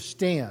was to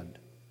stand.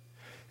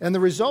 And the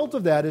result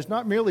of that is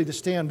not merely to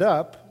stand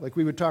up, like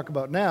we would talk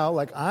about now,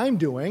 like I'm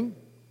doing,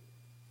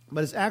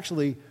 but it's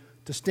actually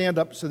to stand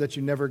up so that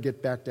you never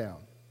get back down.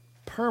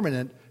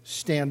 Permanent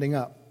standing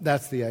up.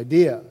 That's the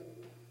idea. In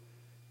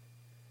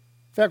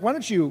fact, why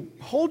don't you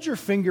hold your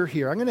finger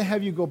here? I'm going to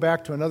have you go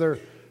back to another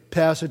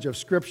passage of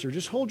Scripture.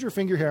 Just hold your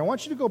finger here. I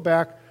want you to go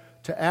back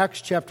to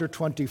Acts chapter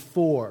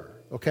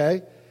 24,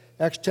 okay?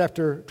 Acts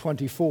chapter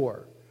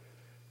 24.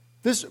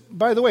 This,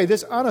 by the way,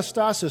 this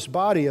anastasis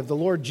body of the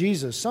Lord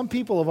Jesus, some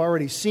people have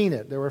already seen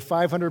it. There were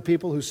 500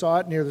 people who saw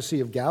it near the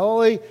Sea of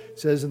Galilee. It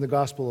says in the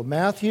Gospel of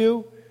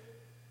Matthew.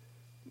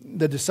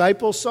 The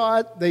disciples saw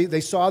it.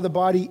 They saw the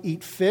body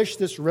eat fish,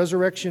 this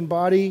resurrection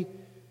body.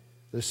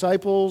 The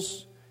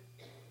disciples,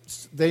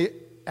 they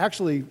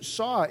actually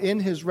saw in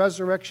his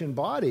resurrection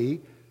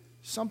body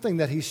something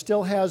that he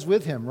still has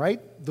with him,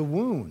 right? The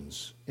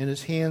wounds in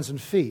his hands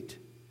and feet.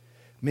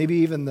 Maybe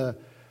even the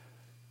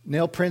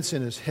nail prints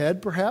in his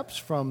head, perhaps,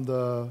 from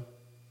the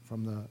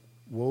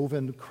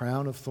woven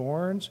crown of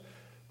thorns.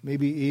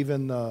 Maybe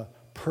even the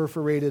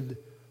perforated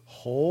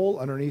hole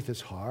underneath his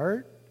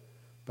heart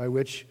by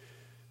which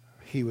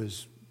he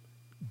was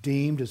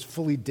deemed as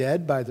fully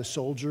dead by the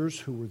soldiers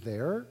who were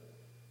there.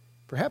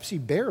 Perhaps he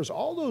bears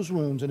all those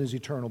wounds in his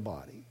eternal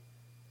body.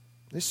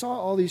 They saw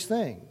all these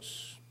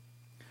things.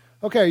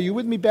 Okay, are you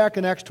with me back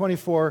in Acts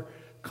 24?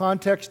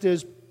 Context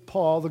is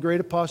Paul, the great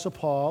apostle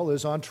Paul,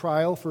 is on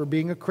trial for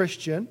being a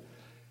Christian.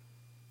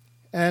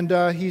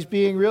 And he's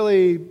being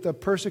really, the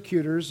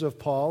persecutors of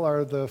Paul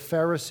are the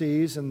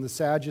Pharisees and the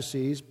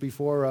Sadducees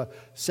before a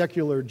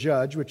secular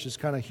judge, which is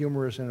kind of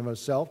humorous in and of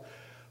itself.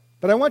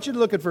 But I want you to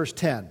look at verse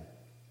 10.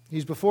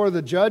 He's before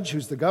the judge,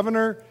 who's the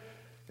governor.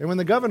 And when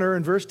the governor,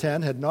 in verse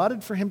 10, had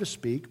nodded for him to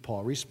speak,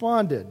 Paul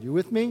responded. You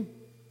with me?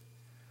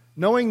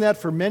 Knowing that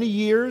for many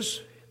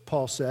years,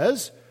 Paul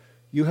says,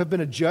 you have been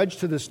a judge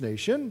to this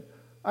nation,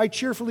 I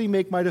cheerfully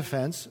make my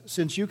defense,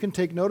 since you can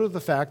take note of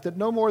the fact that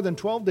no more than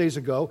 12 days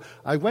ago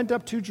I went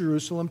up to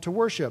Jerusalem to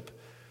worship.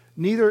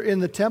 Neither in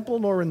the temple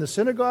nor in the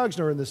synagogues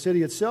nor in the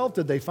city itself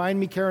did they find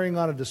me carrying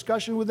on a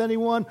discussion with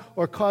anyone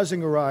or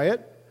causing a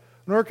riot,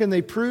 nor can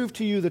they prove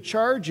to you the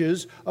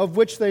charges of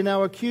which they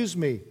now accuse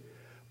me.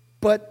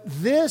 But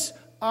this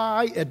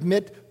I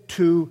admit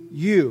to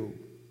you,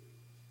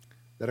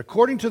 that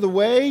according to the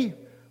way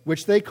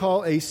which they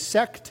call a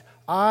sect,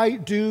 I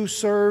do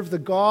serve the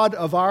God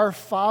of our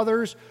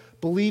fathers,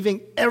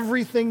 believing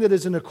everything that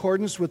is in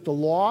accordance with the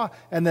law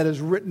and that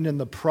is written in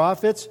the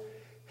prophets,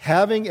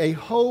 having a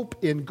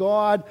hope in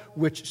God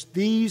which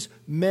these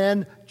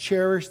men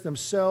cherish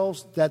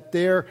themselves, that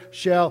there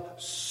shall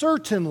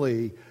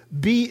certainly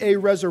be a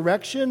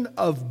resurrection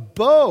of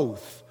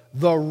both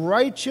the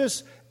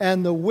righteous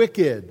and the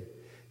wicked.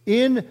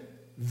 In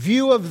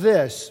view of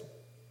this,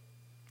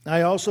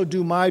 I also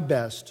do my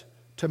best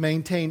to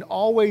maintain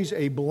always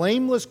a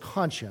blameless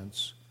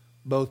conscience,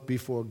 both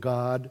before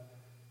God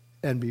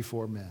and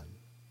before men.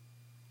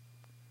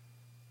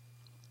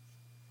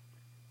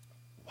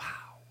 Wow.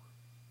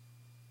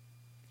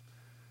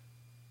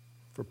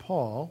 For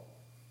Paul,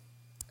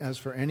 as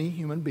for any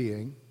human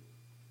being,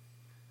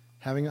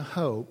 having a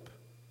hope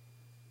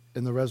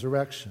in the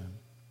resurrection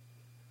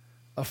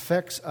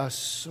affects us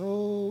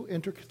so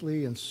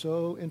intricately and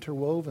so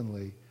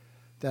interwovenly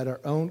that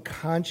our own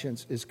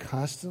conscience is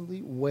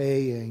constantly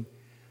weighing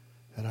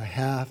that I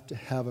have to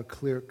have a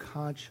clear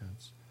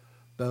conscience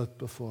both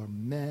before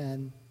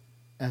men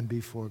and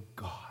before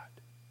God.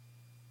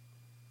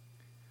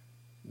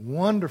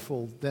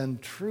 Wonderful, then,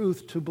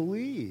 truth to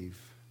believe.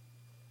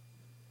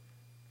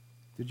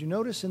 Did you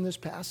notice in this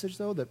passage,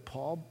 though, that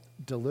Paul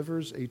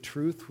delivers a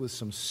truth with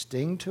some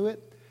sting to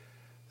it?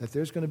 That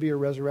there's going to be a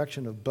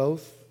resurrection of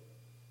both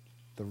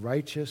the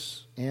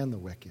righteous and the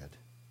wicked.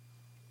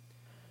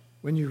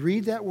 When you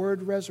read that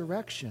word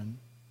resurrection,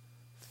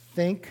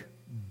 think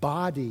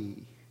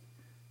body.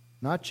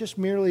 Not just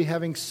merely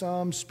having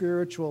some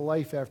spiritual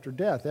life after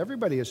death.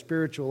 Everybody has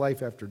spiritual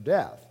life after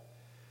death.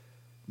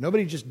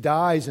 Nobody just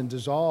dies and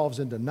dissolves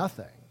into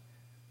nothing.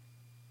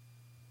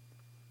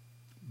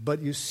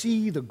 But you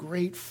see the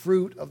great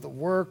fruit of the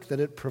work that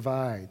it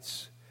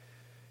provides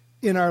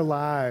in our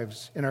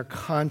lives, in our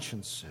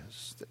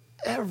consciences. That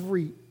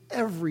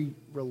every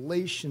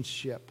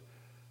relationship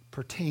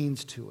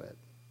pertains to it.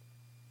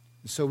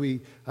 So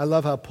I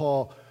love how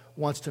Paul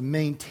wants to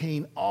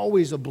maintain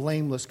always a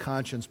blameless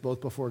conscience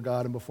both before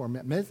God and before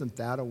men. Isn't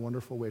that a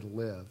wonderful way to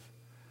live?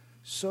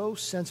 So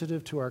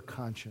sensitive to our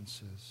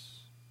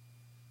consciences.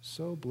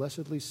 So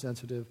blessedly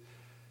sensitive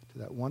to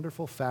that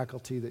wonderful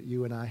faculty that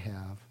you and I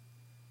have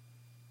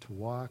to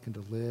walk and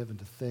to live and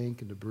to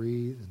think and to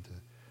breathe and to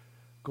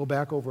go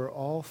back over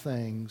all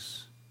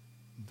things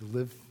to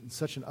live in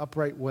such an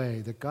upright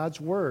way that God's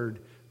Word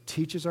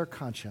teaches our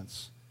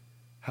conscience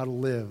how to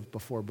live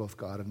before both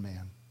God and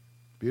man.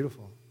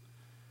 Beautiful.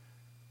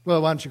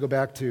 Well, why don't you go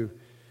back to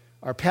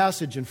our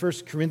passage in 1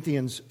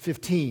 Corinthians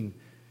 15.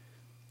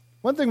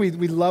 One thing we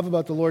love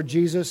about the Lord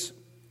Jesus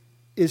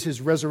is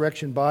his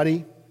resurrection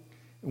body.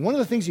 And one of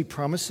the things he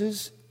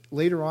promises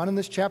later on in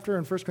this chapter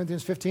in 1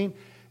 Corinthians 15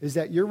 is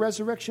that your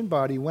resurrection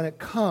body, when it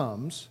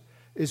comes,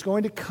 is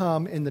going to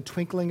come in the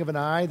twinkling of an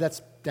eye.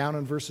 That's down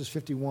in verses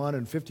 51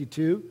 and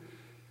 52.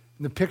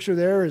 And the picture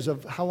there is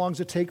of how long does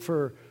it take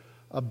for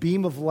a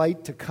beam of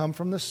light to come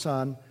from the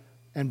sun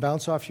and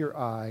bounce off your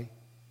eye.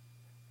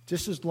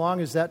 Just as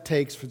long as that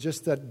takes for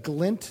just that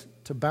glint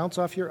to bounce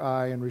off your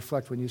eye and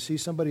reflect when you see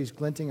somebody's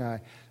glinting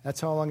eye, that's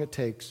how long it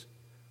takes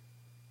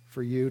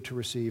for you to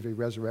receive a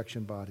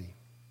resurrection body.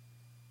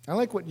 I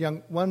like what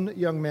one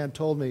young man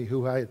told me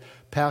who I had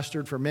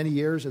pastored for many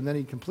years, and then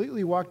he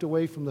completely walked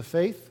away from the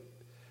faith,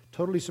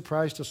 totally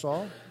surprised us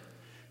all.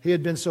 He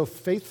had been so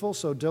faithful,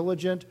 so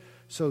diligent,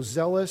 so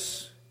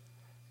zealous,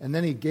 and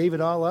then he gave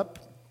it all up,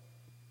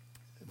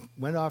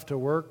 went off to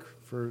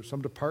work for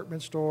some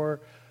department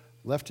store,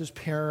 left his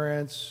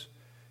parents.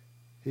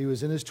 He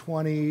was in his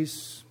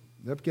 20s,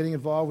 ended up getting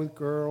involved with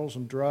girls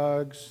and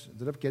drugs,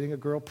 ended up getting a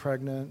girl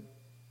pregnant.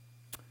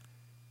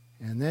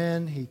 And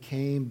then he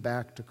came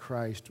back to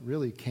Christ,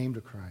 really came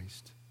to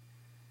Christ.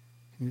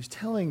 And he was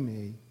telling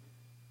me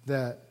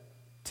that,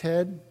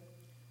 Ted,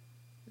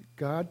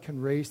 God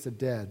can raise the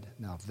dead.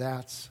 Now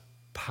that's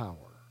power.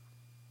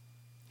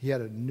 He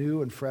had a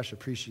new and fresh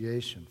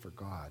appreciation for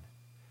God.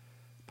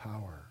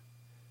 Power.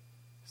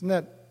 Isn't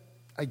that,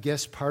 I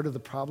guess, part of the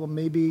problem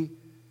maybe?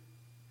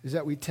 Is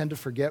that we tend to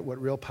forget what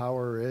real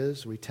power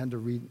is. We tend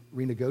to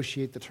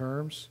renegotiate the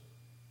terms.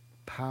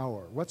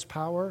 Power. What's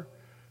power?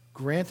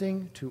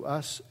 Granting to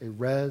us a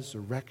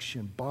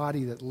resurrection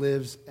body that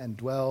lives and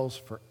dwells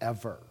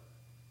forever.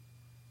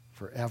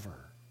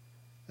 Forever.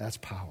 That's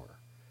power.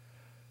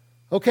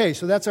 Okay,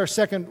 so that's our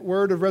second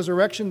word of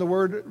resurrection. The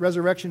word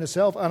resurrection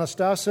itself,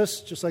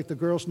 anastasis, just like the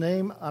girl's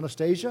name,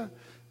 Anastasia.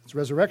 It's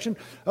resurrection.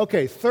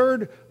 Okay,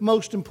 third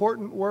most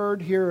important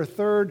word here, a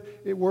third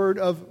word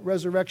of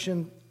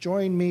resurrection.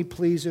 Join me,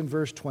 please, in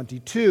verse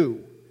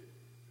 22.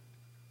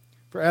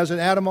 For as in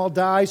Adam all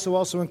die, so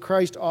also in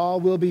Christ all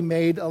will be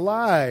made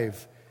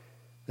alive.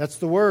 That's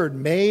the word,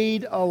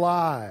 made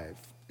alive.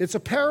 It's a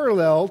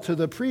parallel to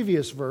the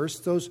previous verse.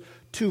 Those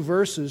two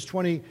verses,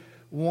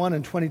 21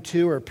 and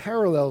 22, are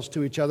parallels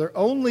to each other.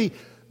 Only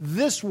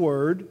this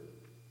word,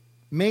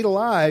 made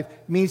alive,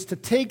 means to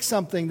take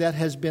something that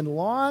has been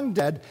long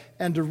dead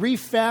and to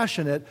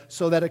refashion it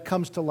so that it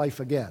comes to life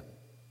again.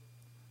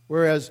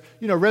 Whereas,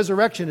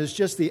 resurrection is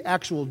just the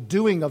actual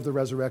doing of the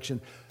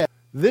resurrection.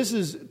 This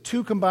is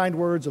two combined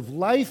words of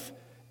life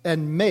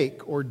and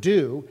make or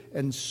do,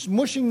 and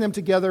smushing them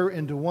together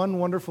into one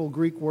wonderful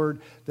Greek word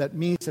that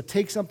means to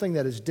take something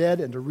that is dead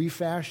and to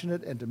refashion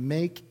it and to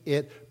make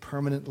it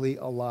permanently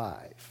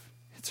alive.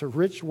 It's a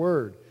rich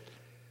word.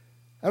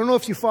 I don't know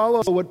if you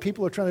follow what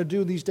people are trying to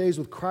do these days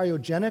with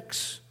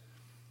cryogenics.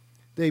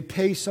 They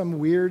pay some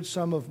weird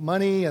sum of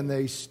money and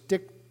they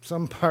stick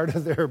some part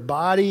of their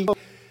body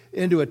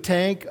into a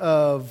tank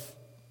of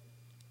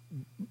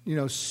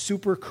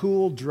super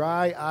cool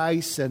dry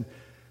ice, and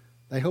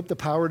they hope the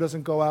power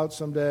doesn't go out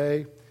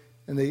someday.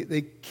 And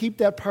they keep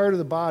that part of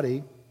the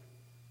body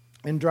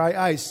in dry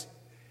ice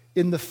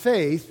in the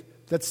faith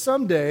that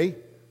someday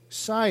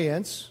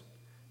science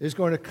is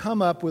going to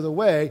come up with a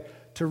way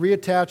to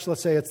reattach,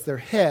 let's say it's their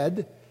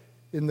head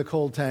in the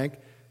cold tank,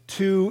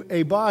 to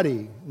a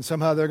body. And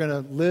somehow they're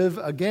going to live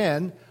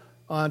again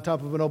on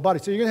top of an old body.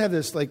 So you're going to have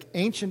this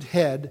ancient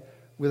head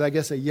with, I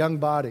guess, a young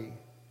body.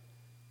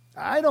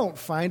 I don't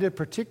find it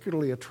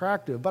particularly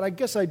attractive, but I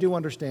guess I do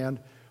understand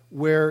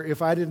where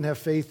if I didn't have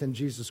faith in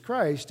Jesus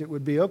Christ, it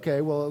would be,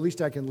 okay, well, at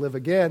least I can live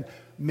again,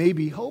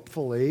 maybe,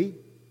 hopefully.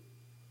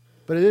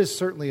 But it is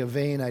certainly a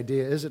vain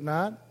idea, is it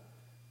not?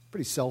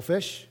 Pretty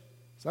selfish.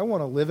 So I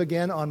want to live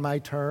again on my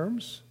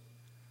terms,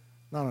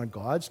 not on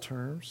God's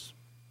terms.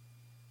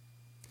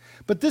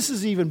 But this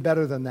is even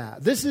better than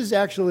that. This is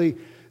actually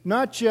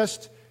not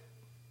just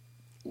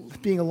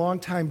being a long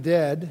time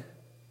dead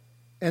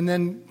and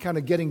then kind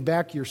of getting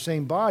back your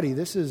same body.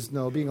 This is,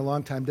 being a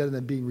long time dead and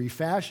then being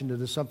refashioned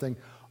into something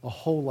a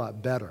whole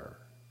lot better.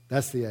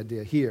 That's the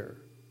idea here.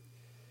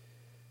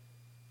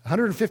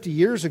 150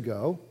 years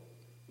ago,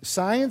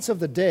 science of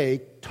the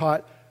day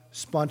taught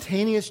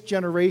spontaneous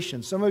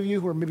generation. Some of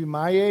you who are maybe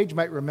my age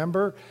might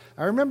remember.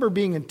 I remember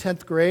being in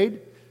 10th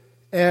grade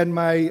and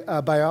my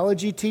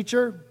biology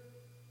teacher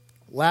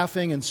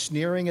laughing and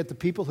sneering at the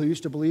people who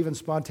used to believe in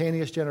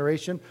spontaneous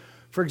generation.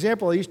 For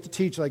example, I used to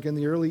teach, in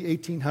the early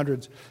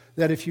 1800s,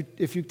 that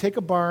if you take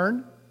a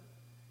barn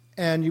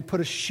and you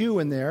put a shoe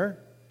in there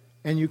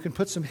and you can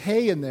put some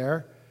hay in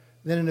there,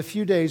 then in a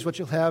few days what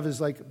you'll have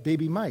is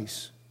baby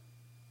mice.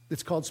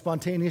 It's called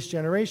spontaneous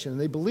generation.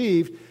 They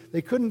believed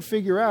they couldn't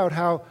figure out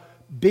how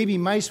baby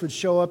mice would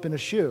show up in a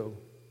shoe,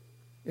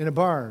 in a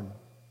barn,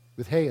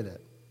 with hay in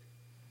it.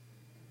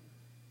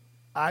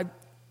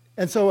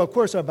 And so, of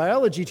course, our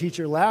biology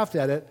teacher laughed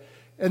at it.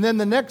 And then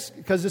the next,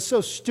 because it's so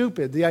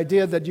stupid, the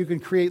idea that you can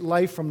create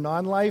life from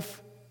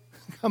non-life.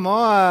 Come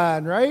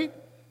on, right?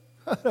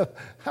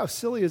 How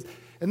silly is...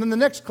 And then the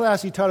next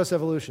class, he taught us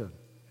evolution.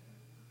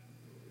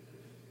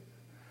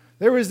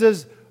 There was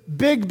this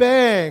big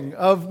bang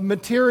of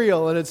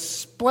material, and it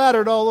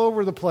splattered all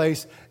over the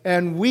place,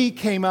 and we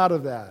came out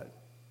of that.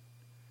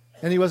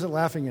 And he wasn't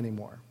laughing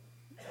anymore.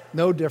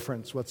 No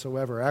difference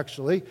whatsoever,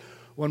 actually.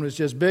 One was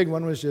just big,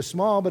 one was just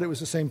small, but it was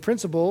the same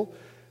principle.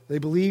 They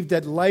believed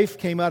that life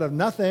came out of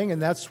nothing,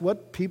 and that's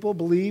what people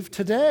believe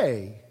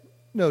today.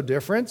 No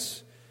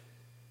difference.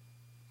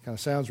 Kind of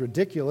sounds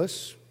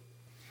ridiculous.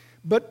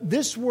 But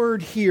this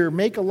word here,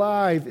 make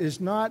alive, is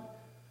not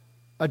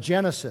a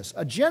genesis.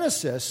 A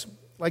genesis,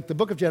 like the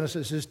book of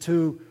Genesis, is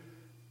to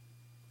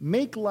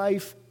make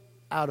life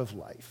out of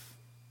life.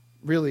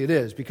 Really it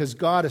is, because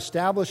God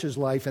establishes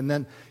life, and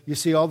then you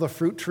see all the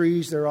fruit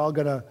trees, they're all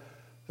going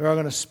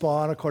to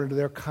spawn according to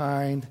their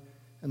kind.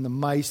 And the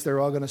mice, they're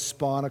all going to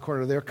spawn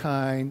according to their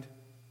kind,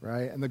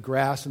 right? And the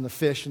grass and the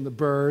fish and the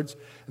birds.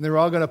 And they're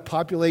all going to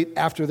populate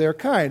after their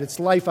kind. It's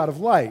life out of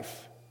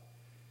life.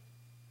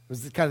 It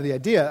was kind of the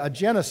idea, a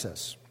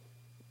genesis.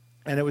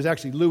 And it was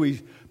actually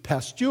Louis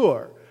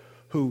Pasteur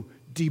who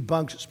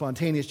debunked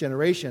spontaneous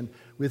generation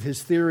with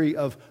his theory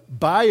of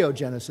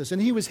biogenesis.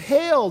 And he was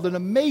hailed an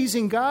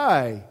amazing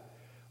guy.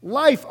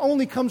 Life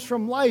only comes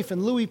from life,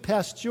 and Louis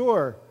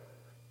Pasteur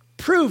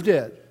proved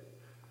it.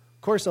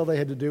 Of course, all they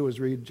had to do was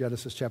read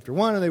Genesis chapter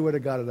 1, and they would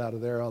have got it out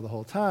of there all the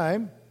whole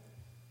time.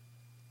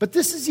 But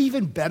this is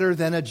even better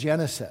than a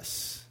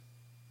genesis.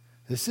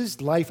 This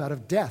is life out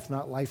of death,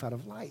 not life out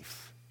of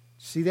life.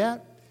 See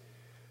that?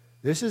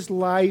 This is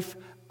life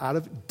out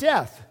of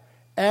death.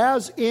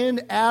 As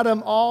in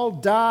Adam all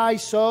die,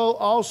 so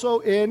also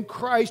in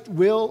Christ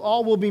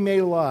all will be made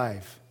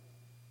alive.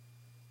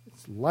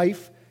 It's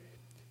life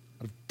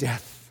out of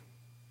death.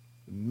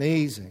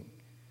 Amazing.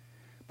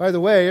 By the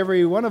way,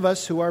 every one of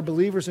us who are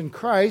believers in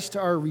Christ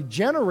are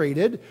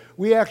regenerated.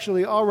 We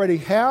actually already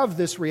have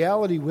this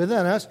reality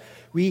within us.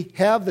 We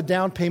have the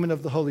down payment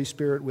of the Holy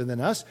Spirit within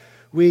us.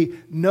 We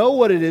know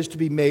what it is to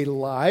be made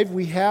alive.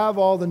 We have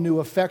all the new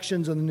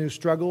affections and the new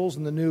struggles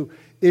and the new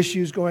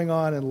issues going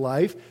on in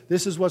life.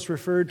 This is what's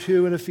referred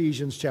to in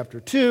Ephesians chapter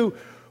 2,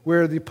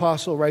 where the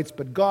apostle writes,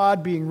 "But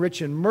God, being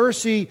rich in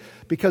mercy,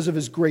 because of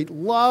his great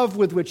love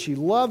with which he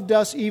loved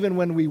us, even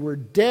when we were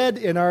dead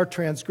in our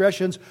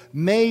transgressions,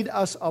 made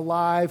us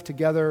alive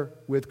together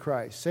with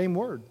Christ." Same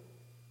word.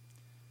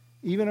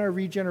 Even our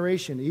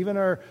regeneration, even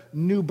our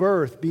new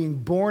birth, being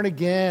born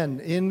again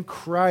in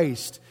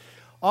Christ,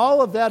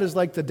 all of that is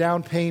like the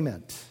down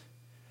payment.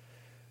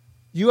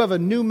 You have a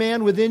new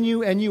man within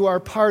you, and you are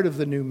part of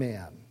the new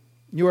man.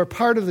 You are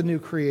part of the new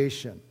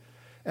creation.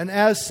 And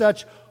as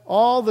such,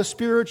 all the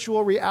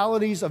spiritual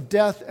realities of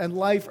death and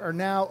life are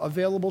now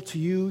available to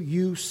you.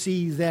 You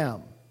see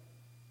them.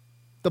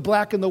 The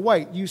black and the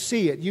white, you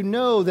see it. You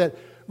know that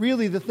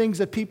really the things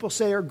that people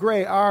say are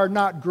gray are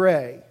not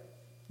gray.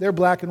 They're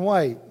black and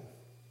white.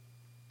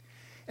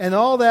 And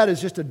all that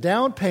is just a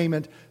down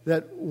payment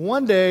that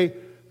one day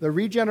the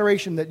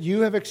regeneration that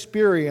you have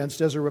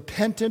experienced as a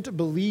repentant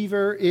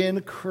believer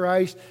in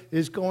Christ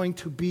is going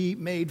to be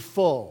made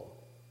full.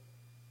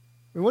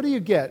 I mean, what do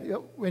you get?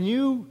 When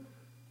you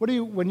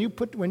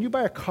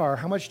buy a car,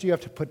 how much do you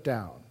have to put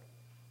down?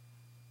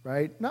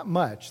 Right? Not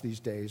much these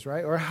days,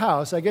 right? Or a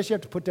house, I guess you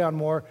have to put down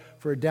more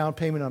for a down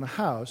payment on a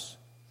house.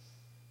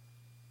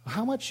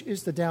 How much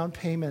is the down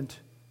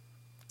payment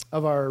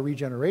of our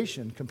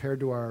regeneration compared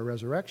to our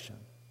resurrection?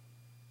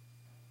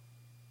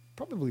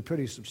 Probably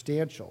pretty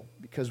substantial,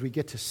 because we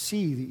get to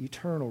see the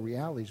eternal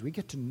realities. We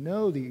get to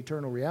know the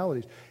eternal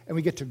realities, and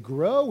we get to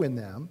grow in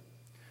them,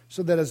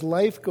 so that as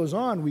life goes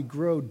on, we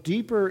grow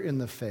deeper in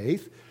the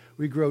faith.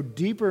 We grow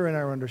deeper in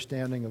our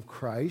understanding of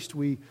Christ.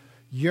 We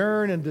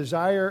yearn and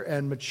desire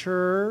and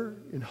mature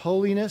in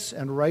holiness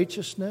and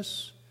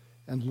righteousness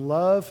and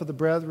love for the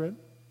brethren.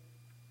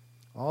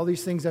 All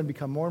these things then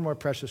become more and more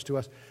precious to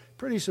us.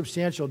 Pretty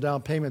substantial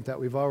down payment that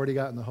we've already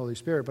got in the Holy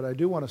Spirit. But I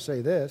do want to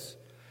say this.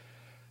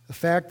 The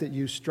fact that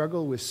you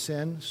struggle with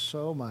sin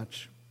so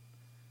much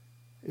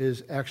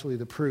is actually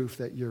the proof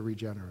that you're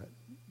regenerate.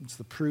 It's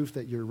the proof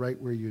that you're right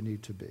where you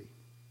need to be.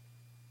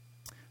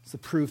 It's the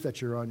proof that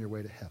you're on your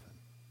way to heaven.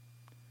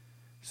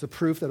 It's the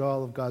proof that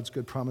all of God's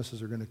good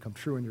promises are going to come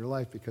true in your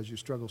life because you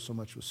struggle so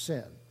much with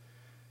sin.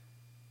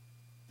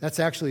 That's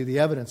actually the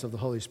evidence of the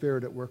Holy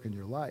Spirit at work in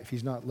your life.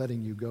 He's not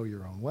letting you go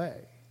your own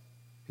way.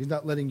 He's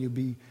not letting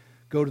you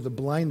go to the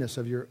blindness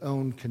of your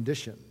own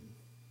condition.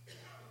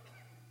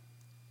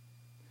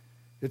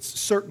 It's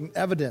certain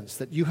evidence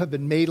that you have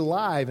been made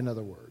alive, in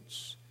other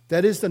words.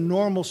 That is the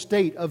normal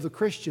state of the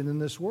Christian in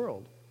this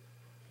world.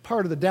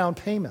 Part of the down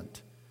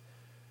payment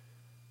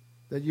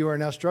that you are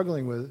now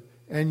struggling with.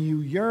 And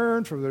you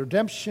yearn for the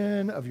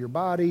redemption of your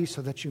body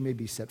so that you may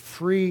be set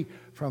free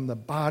from the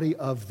body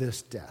of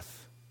this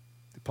death,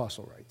 the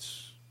apostle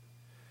writes.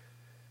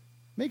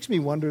 Makes me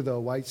wonder, though,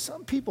 why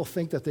some people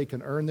think that they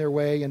can earn their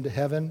way into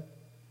heaven.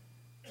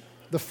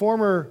 The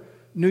former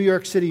New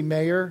York City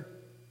mayor,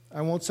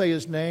 I won't say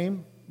his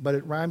name, but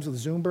it rhymes with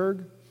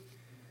Zoomberg.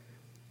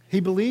 He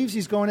believes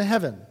he's going to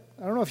heaven.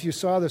 I don't know if you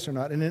saw this or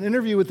not. In an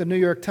interview with the New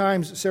York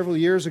Times several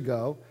years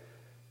ago,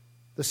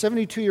 the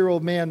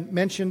 72-year-old man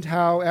mentioned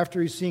how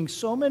after he's seeing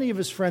so many of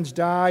his friends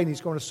die and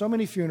he's going to so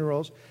many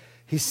funerals,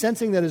 he's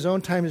sensing that his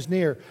own time is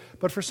near.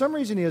 But for some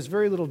reason, he has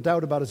very little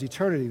doubt about his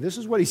eternity. This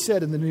is what he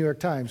said in the New York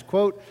Times,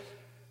 quote,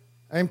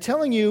 "I am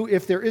telling you,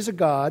 if there is a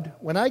God,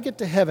 when I get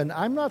to heaven,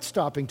 I'm not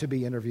stopping to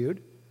be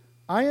interviewed.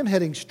 I am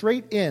heading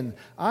straight in.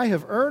 I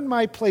have earned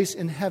my place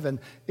in heaven.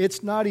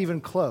 It's not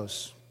even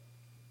close."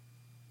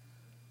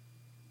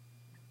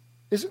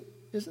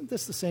 Isn't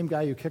this the same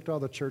guy who kicked all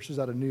the churches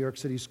out of New York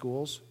City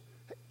schools?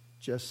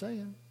 Just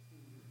saying.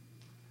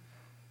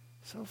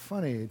 So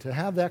funny to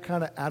have that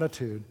kind of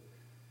attitude.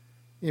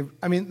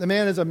 I mean, the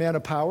man is a man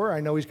of power.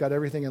 I know he's got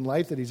everything in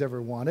life that he's ever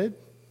wanted.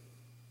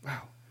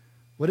 Wow.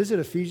 What is it,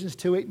 Ephesians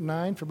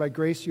 2:8-9? For by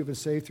grace you have been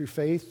saved through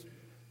faith,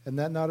 and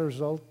that not a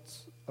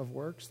result of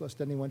works,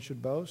 lest anyone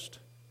should boast.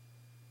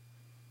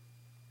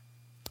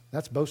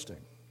 That's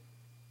boasting.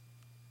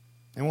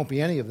 There won't be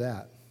any of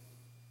that.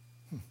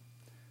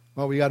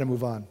 Well, we got to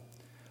move on.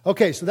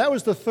 Okay, so that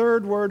was the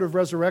third word of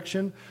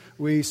resurrection.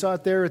 We saw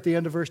it there at the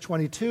end of verse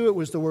 22. It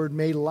was the word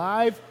made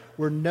alive.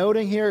 We're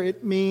noting here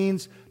it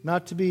means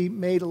not to be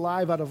made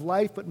alive out of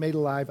life, but made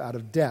alive out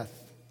of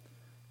death.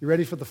 You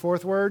ready for the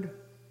fourth word?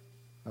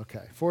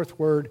 Okay, fourth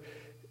word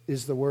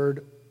is the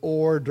word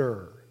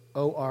order,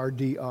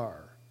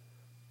 O-R-D-R.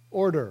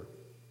 Order.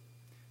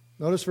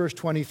 Notice verse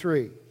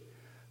 23.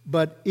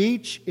 But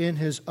each in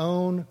his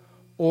own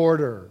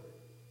order.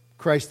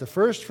 Christ the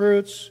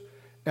firstfruits,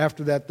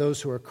 after that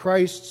those who are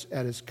Christ's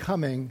at his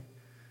coming,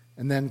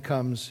 and then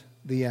comes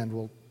the end.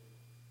 We'll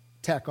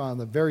tack on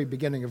the very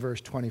beginning of verse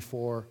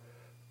 24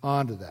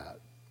 onto that.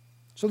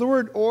 So the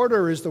word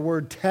order is the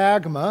word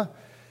tagma.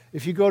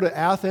 If you go to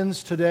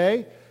Athens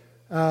today,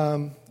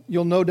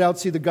 you'll no doubt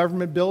see the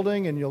government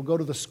building, and you'll go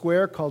to the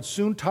square called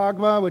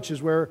Syntagma, which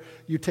is where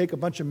you take a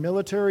bunch of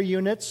military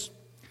units,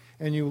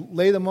 and you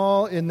lay them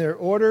all in their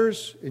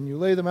orders, and you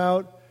lay them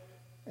out,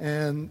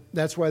 and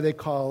that's why they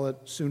call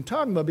it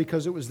Syntagma,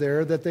 because it was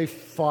there that they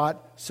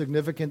fought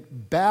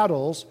significant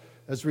battles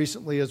as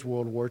recently as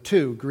World War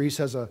II. Greece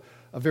has a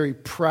very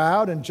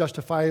proud and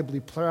justifiably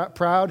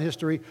proud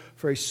history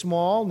for a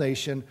small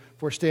nation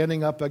for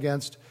standing up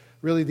against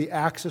really the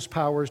Axis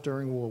powers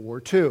during World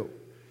War II.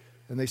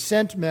 And they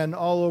sent men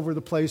all over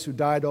the place who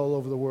died all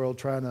over the world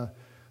trying to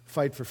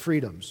fight for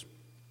freedoms.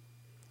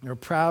 They're a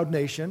proud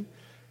nation.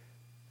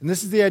 And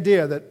this is the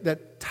idea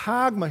that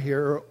tagma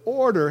here, or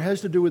order,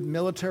 has to do with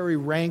military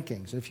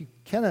rankings. If you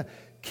kind of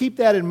keep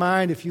that in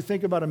mind, if you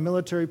think about a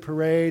military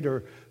parade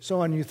or so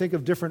on, you think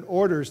of different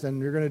orders,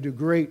 then you're going to do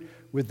great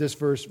with this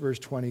verse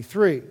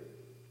 23.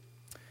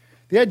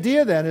 The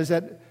idea then is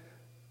that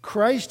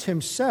Christ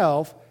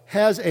himself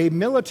has a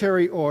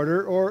military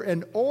order or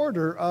an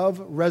order of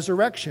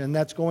resurrection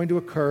that's going to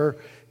occur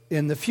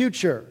in the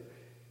future.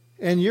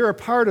 And you're a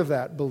part of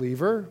that,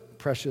 believer,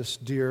 precious,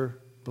 dear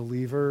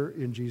believer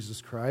in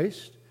Jesus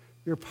Christ.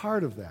 You're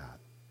part of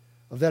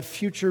that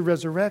future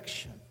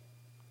resurrection.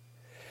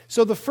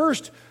 So the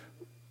first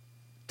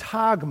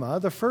tagma,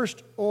 the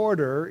first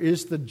order,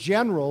 is the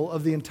general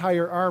of the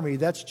entire army.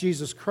 That's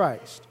Jesus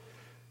Christ.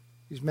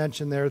 He's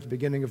mentioned there at the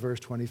beginning of verse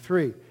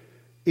 23.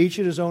 Each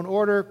in his own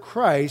order,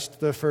 Christ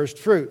the first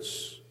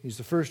fruits. He's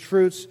the first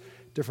fruits,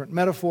 different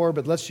metaphor,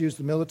 but let's use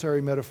the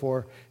military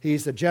metaphor.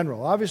 He's the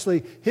general.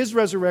 Obviously, his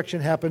resurrection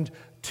happened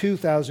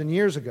 2,000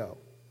 years ago.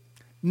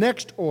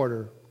 Next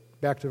order,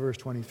 back to verse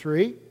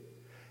 23.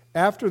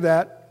 After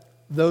that,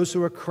 those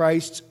who are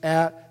Christ's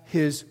at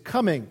his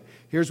coming.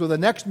 Here's where the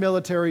next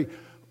military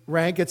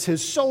rank, it's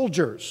his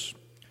soldiers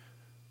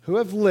who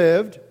have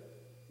lived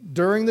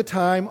during the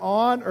time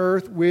on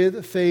earth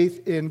with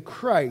faith in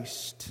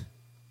Christ.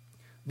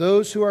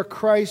 Those who are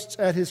Christ's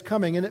at his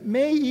coming, and it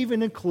may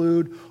even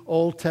include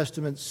Old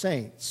Testament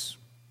saints.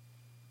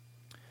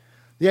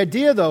 The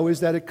idea, though,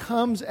 is that it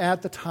comes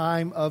at the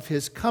time of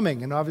his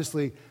coming, and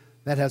obviously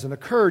that hasn't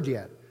occurred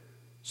yet.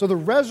 So the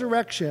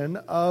resurrection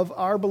of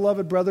our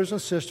beloved brothers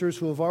and sisters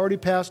who have already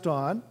passed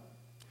on,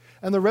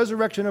 and the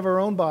resurrection of our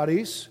own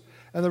bodies,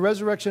 and the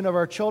resurrection of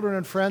our children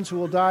and friends who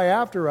will die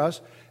after us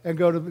and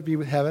go to be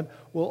with heaven,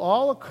 will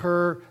all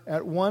occur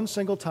at one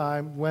single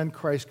time when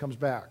Christ comes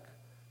back.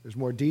 There's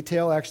more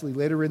detail actually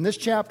later in this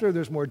chapter.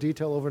 There's more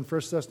detail over in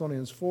 1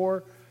 Thessalonians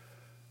 4.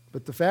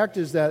 But the fact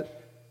is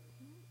that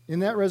in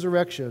that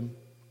resurrection,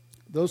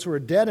 those who are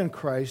dead in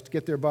Christ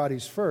get their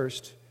bodies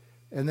first,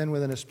 and then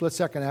within a split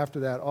second after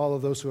that, all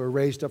of those who are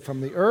raised up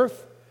from the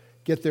earth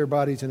get their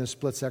bodies in a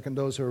split second,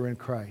 those who are in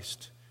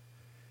Christ.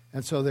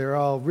 And so they're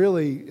all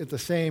really at the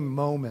same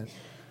moment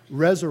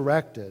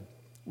resurrected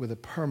with a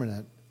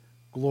permanent,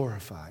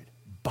 glorified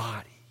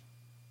body.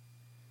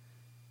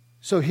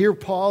 So here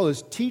Paul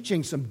is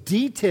teaching some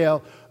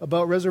detail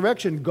about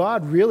resurrection.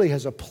 God really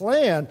has a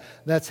plan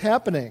that's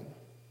happening.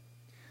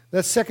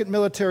 That second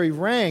military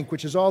rank,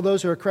 which is all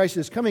those who are Christ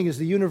is coming, is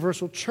the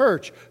universal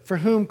church for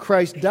whom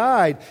Christ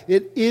died.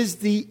 It is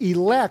the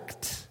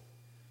elect.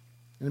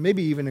 And it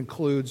maybe even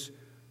includes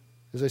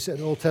As I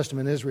said, Old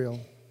Testament Israel.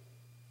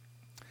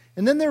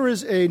 And then there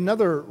is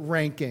another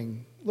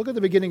ranking. Look at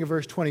the beginning of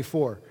verse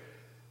 24.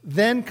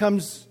 Then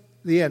comes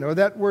the end, or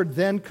that word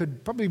then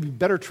could probably be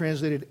better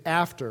translated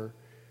after.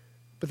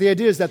 But the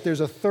idea is that there's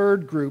a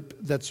third group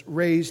that's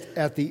raised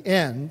at the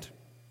end.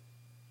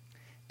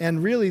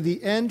 And really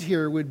the end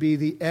here would be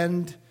the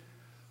end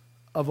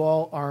of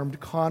all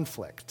armed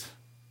conflict,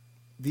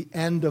 the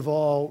end of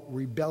all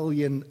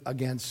rebellion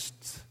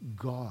against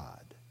God.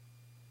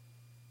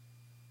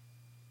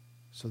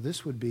 So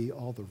this would be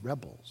all the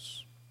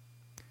rebels.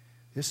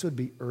 This would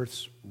be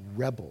earth's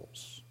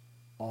rebels,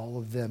 all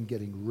of them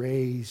getting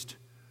raised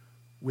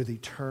with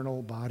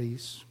eternal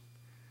bodies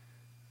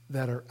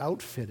that are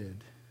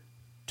outfitted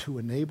to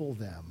enable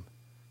them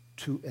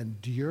to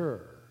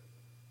endure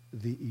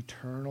the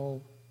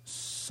eternal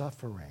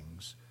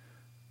sufferings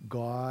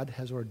God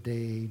has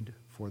ordained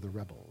for the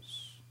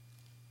rebels.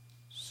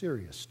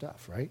 Serious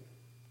stuff, right?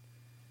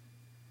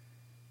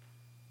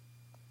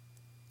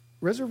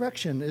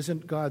 Resurrection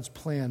isn't God's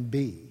plan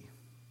B.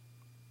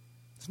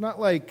 It's not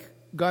like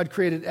God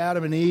created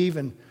Adam and Eve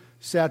and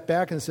sat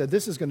back and said,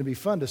 this is going to be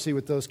fun to see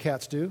what those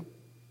cats do.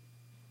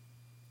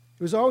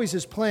 It was always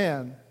his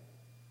plan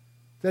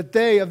that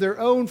they, of their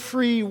own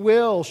free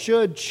will,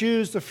 should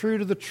choose the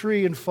fruit of the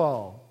tree and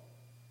fall.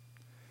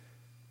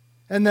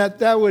 And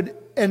that would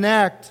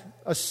enact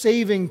a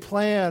saving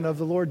plan of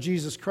the Lord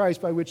Jesus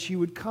Christ by which he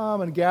would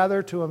come and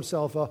gather to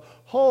himself a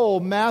whole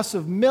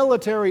massive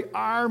military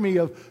army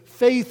of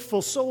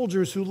faithful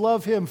soldiers who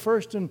love him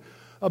first and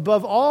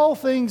above all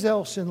things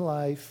else in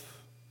life,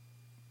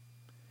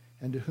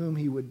 and to whom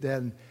he would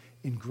then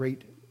in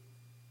great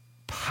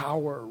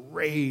power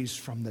raise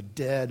from the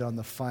dead on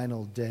the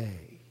final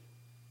day.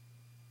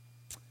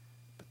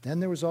 But then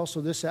there was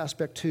also this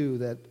aspect too,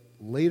 that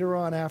later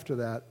on after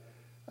that,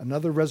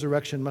 another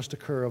resurrection must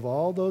occur of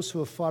all those who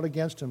have fought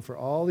against him for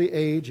all the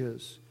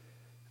ages.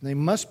 And they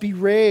must be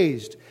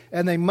raised,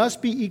 and they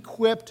must be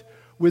equipped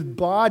with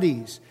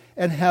bodies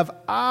and have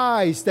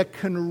eyes that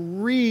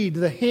can read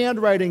the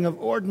handwriting of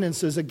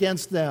ordinances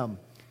against them,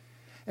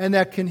 and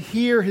that can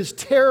hear his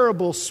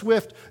terrible,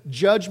 swift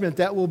judgment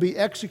that will be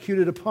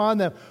executed upon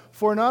them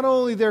for not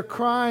only their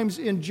crimes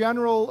in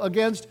general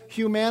against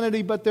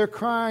humanity, but their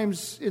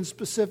crimes in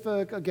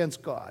specific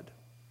against God.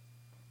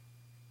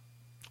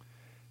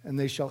 And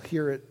they shall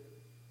hear it,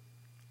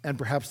 and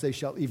perhaps they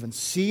shall even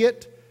see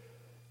it,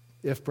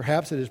 if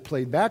perhaps it is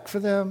played back for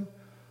them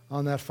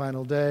on that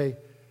final day.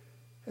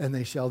 And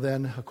they shall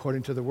then,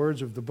 according to the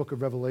words of the book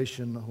of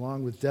Revelation,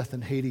 along with death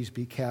and Hades,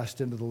 be cast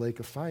into the lake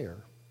of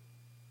fire.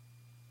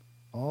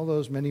 All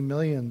those many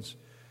millions,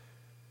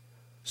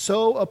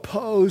 so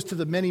opposed to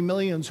the many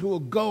millions who will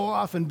go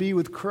off and be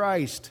with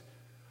Christ,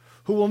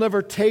 who will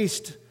never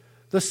taste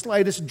the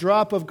slightest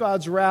drop of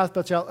God's wrath,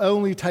 but shall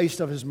only taste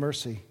of his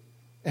mercy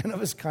and of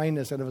his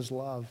kindness and of his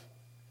love.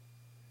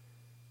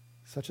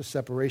 Such a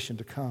separation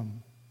to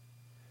come.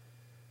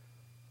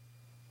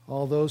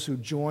 All those who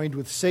joined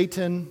with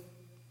Satan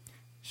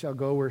shall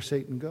go where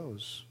Satan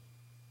goes.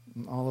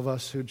 And all of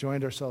us who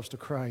joined ourselves to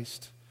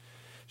Christ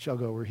shall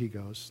go where he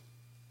goes.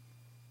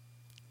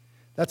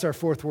 That's our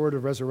fourth word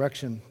of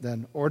resurrection,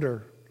 then.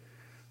 Order.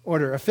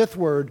 Order. A fifth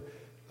word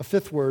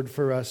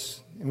for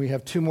us, and we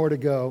have two more to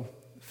go.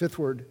 Fifth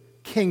word,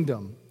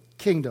 kingdom.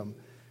 Kingdom.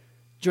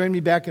 Join me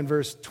back in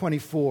verse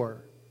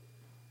 24.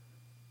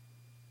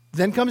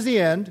 Then comes the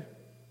end,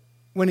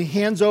 when he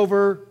hands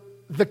over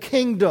the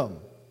kingdom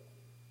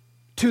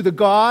to the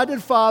God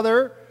and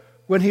Father,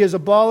 when he has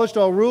abolished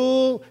all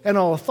rule and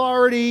all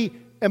authority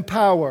and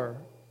power.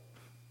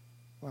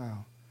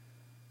 Wow.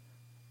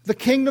 The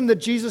kingdom that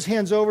Jesus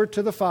hands over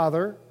to the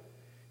Father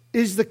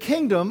is the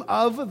kingdom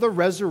of the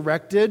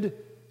resurrected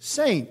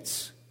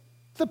saints,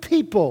 the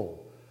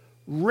people,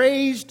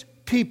 raised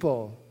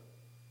people.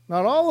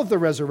 Not all of the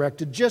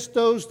resurrected, just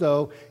those,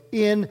 though,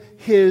 in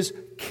his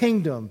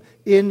kingdom,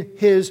 in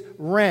his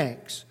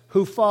ranks,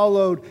 who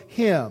followed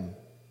him.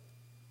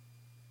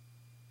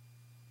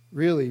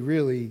 Really,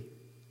 really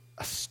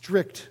a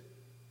strict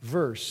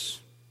verse.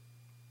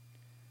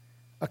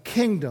 A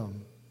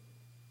kingdom.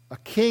 A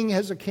king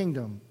has a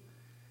kingdom.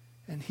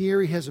 And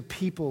here he has a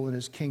people in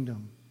his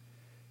kingdom.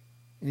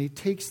 And he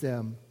takes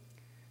them,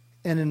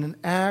 and in an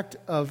act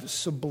of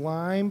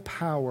sublime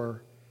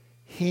power,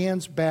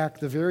 hands back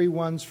the very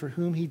ones for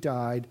whom he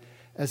died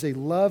as a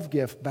love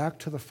gift back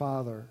to the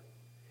Father.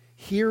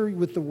 Here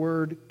with the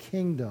word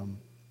kingdom,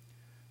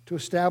 to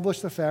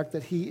establish the fact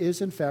that he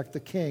is in fact the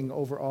king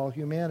over all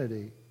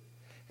humanity.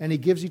 And he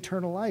gives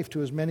eternal life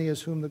to as many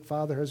as whom the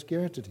Father has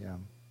granted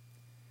him.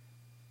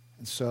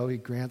 And so he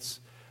grants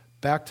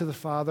back to the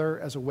Father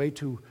as a way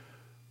to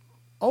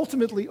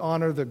ultimately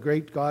honor the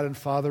great God and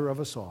Father of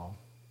us all,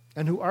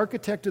 and who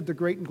architected the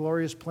great and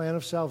glorious plan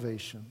of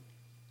salvation,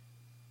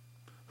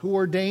 who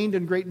ordained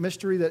in great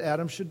mystery that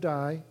Adam should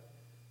die,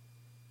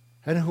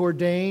 and who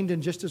ordained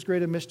in just as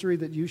great a mystery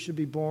that you should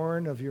be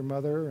born of your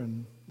mother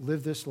and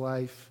live this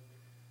life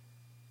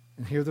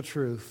and hear the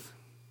truth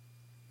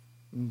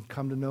and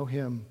come to know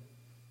him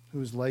who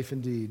is life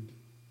indeed,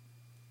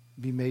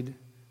 be made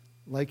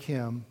like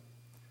him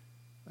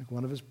like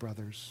one of his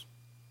brothers,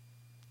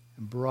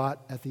 and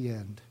brought at the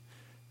end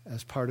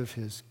as part of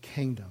his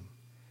kingdom.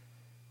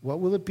 What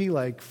will it be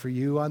like for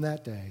you on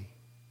that day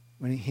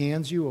when he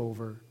hands you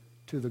over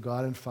to the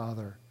God and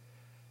Father,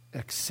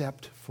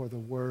 except for the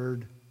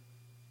word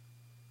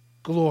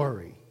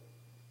glory?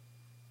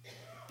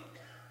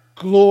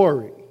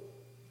 Glory.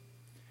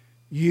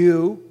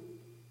 You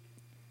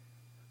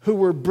who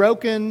were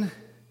broken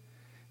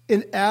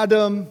in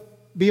Adam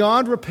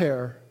beyond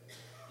repair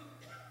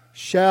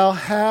shall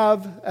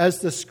have, as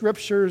the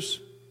scriptures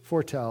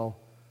foretell,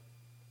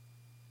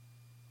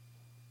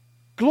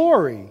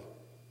 glory.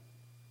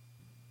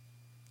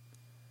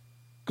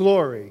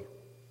 Glory.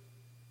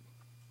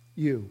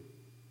 You.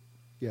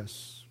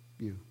 Yes,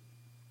 you.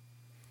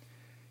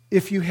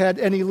 If you had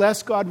any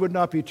less, God would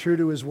not be true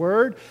to his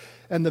word,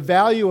 and the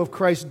value of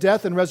Christ's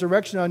death and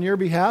resurrection on your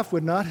behalf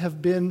would not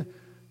have been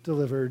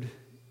delivered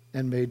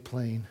and made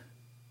plain.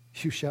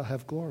 You shall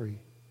have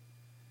glory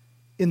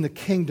in the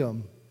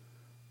kingdom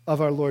of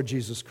our Lord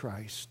Jesus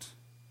Christ.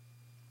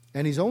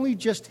 And he's only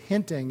just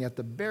hinting at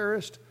the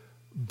barest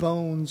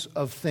bones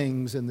of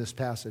things in this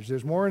passage.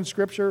 There's more in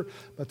Scripture,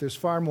 but there's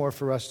far more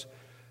for us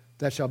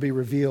that shall be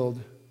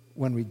revealed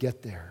when we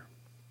get there.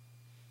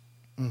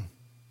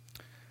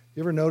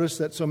 You ever notice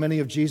that so many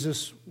of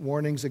Jesus'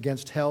 warnings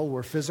against hell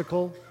were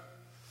physical?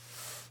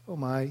 Oh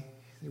my,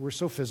 they were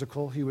so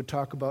physical. He would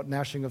talk about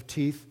gnashing of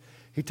teeth.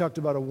 He talked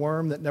about a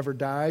worm that never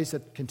dies,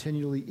 that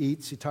continually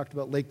eats. He talked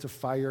about lakes of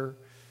fire.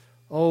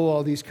 Oh,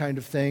 all these kind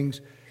of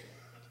things.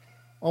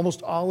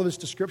 Almost all of his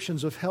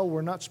descriptions of hell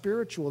were not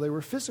spiritual, they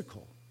were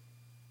physical.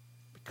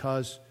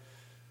 Because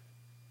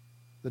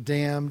the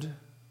damned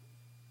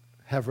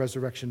have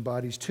resurrection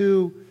bodies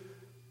too,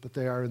 but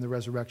they are in the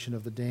resurrection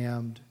of the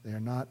damned. They are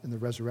not in the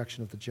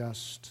resurrection of the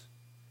just.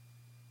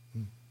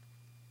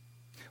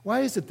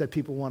 Why is it that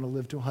people want to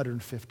live to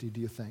 150,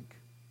 do you think?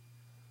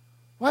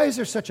 Why is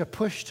there such a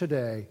push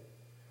today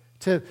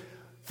to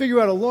figure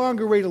out a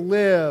longer way to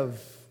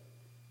live?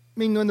 I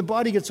mean, when the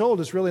body gets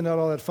old, it's really not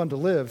all that fun to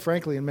live,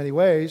 frankly, in many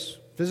ways,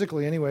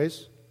 physically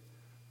anyways.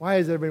 Why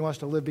is everybody wants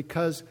to live?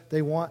 Because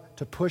they want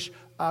to push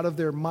out of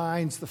their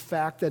minds the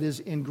fact that is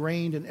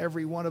ingrained in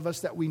every one of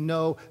us, that we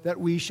know that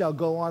we shall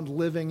go on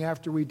living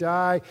after we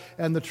die,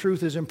 and the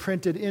truth is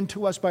imprinted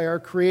into us by our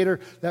Creator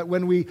that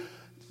when we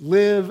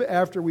live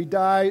after we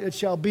die, it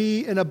shall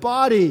be in a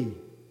body.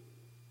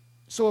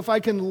 So if I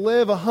can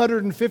live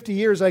 150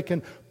 years, I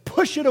can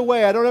push it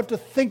away. I don't have to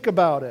think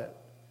about it.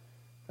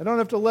 I don't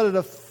have to let it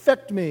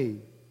affect me.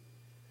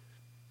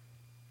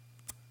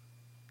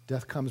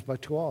 Death comes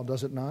but to all,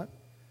 does it not?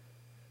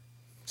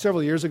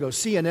 Several years ago,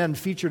 CNN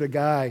featured a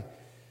guy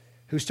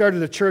who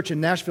started a church in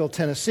Nashville,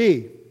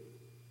 Tennessee.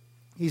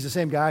 He's the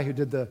same guy who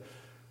did the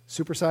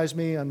Supersize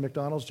Me on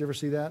McDonald's. Did you ever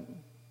see that?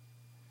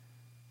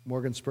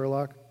 Morgan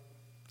Spurlock.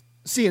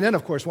 CNN,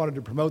 of course, wanted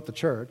to promote the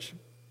church.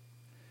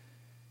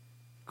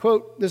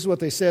 Quote, this is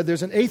what they said: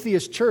 there's an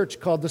atheist church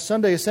called the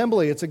Sunday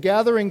Assembly. It's a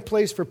gathering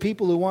place for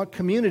people who want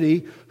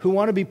community, who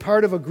want to be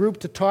part of a group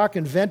to talk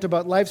and vent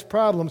about life's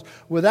problems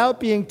without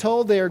being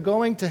told they are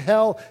going to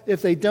hell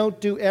if they don't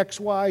do X,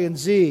 Y, and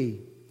Z.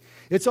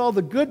 It's all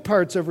the good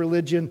parts of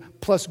religion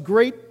plus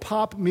great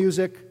pop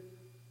music.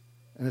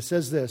 And it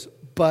says this,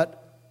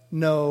 but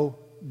no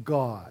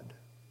God.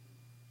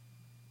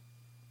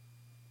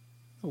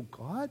 No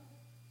God?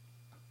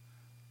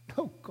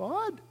 No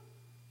God?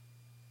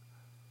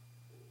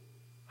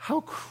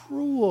 How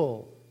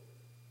cruel.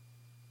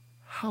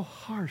 How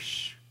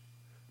harsh.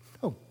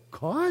 No,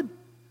 God?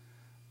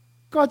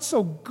 God's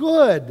so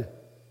good.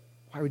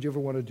 Why would you ever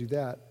want to do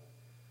that?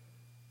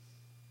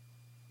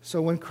 So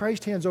when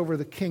Christ hands over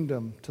the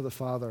kingdom to the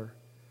Father,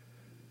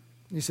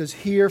 he says,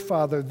 here,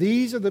 Father,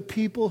 these are the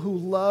people who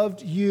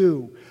loved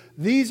you.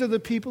 These are the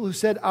people who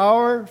said,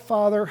 our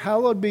Father,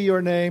 hallowed be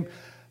your name.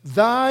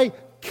 Thy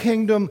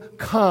kingdom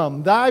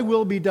come. Thy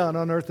will be done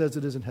on earth as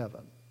it is in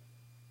heaven.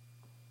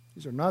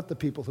 These are not the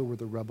people who were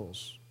the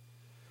rebels.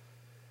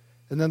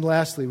 And then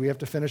lastly, we have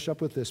to finish up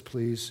with this,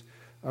 please.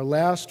 Our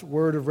last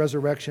word of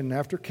resurrection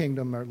after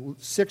kingdom, our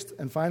sixth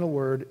and final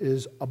word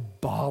is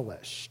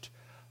abolished.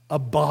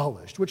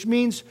 Abolished, which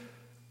means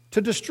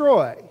to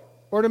destroy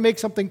or to make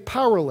something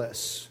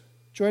powerless.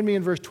 Join me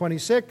in verse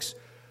 26.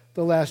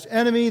 The last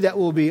enemy that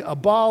will be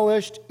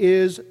abolished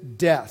is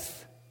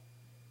death.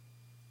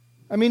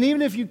 I mean,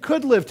 even if you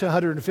could live to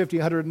 150,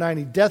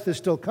 190, death is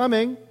still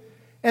coming.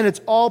 And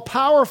it's all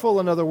powerful,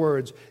 in other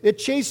words. It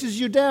chases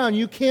you down.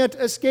 You can't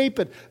escape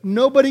it.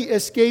 Nobody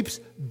escapes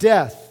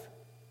death.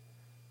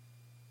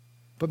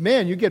 But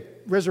man, you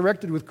get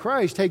resurrected with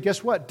Christ. Hey,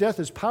 guess what? Death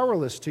is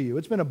powerless to you.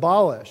 It's been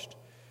abolished.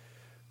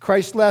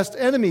 Christ's last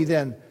enemy,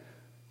 then,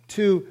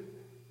 to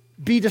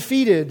be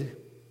defeated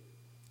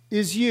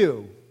is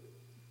you.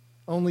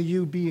 Only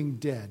you being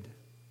dead.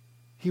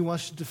 He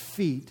wants to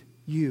defeat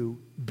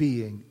you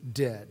being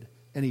dead.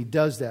 And he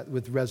does that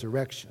with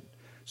resurrection.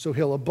 So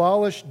he'll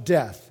abolish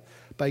death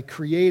by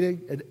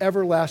creating an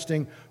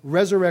everlasting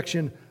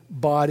resurrection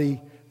body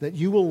that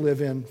you will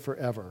live in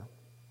forever.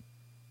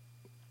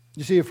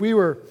 You see,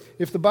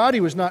 if the body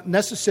was not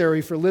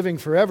necessary for living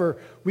forever,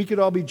 we could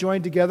all be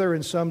joined together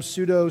in some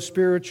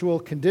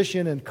pseudo-spiritual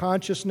condition and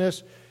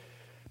consciousness,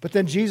 but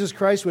then Jesus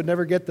Christ would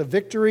never get the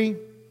victory.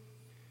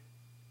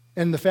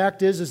 And the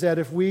fact is that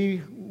if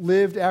we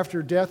lived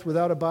after death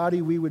without a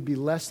body, we would be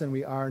less than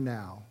we are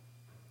now.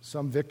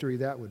 Some victory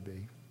that would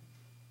be.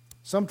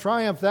 Some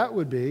triumph that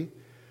would be.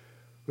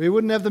 We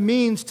wouldn't have the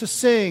means to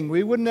sing.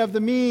 We wouldn't have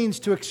the means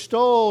to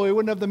extol. We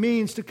wouldn't have the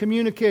means to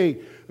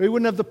communicate. We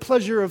wouldn't have the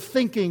pleasure of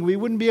thinking. We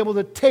wouldn't be able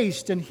to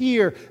taste and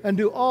hear and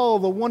do all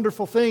the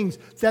wonderful things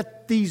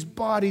that these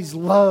bodies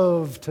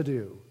love to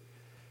do.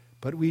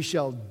 But we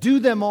shall do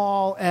them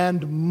all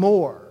and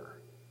more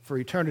for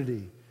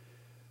eternity.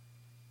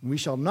 We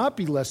shall not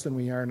be less than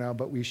we are now,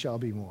 but we shall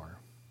be more.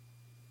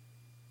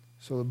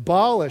 So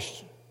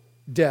abolish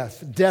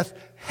death. Death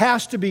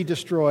has to be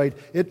destroyed.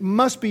 It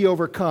must be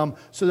overcome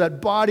so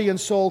that body and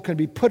soul can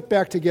be put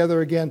back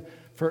together again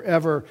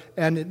forever.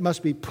 And it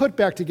must be put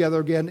back together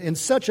again in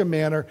such a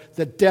manner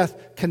that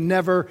death can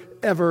never,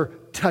 ever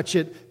touch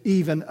it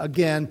even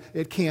again.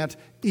 It can't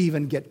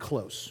even get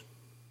close.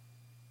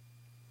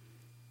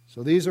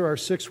 So these are our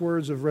 6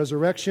 words of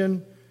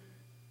resurrection.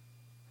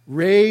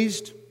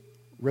 Raised,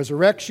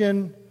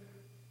 resurrection,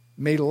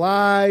 made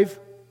alive,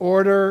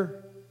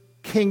 order,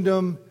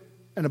 kingdom,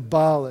 and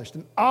abolished.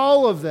 And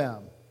all of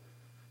them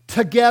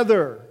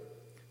together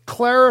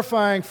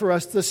clarifying for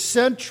us the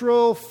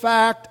central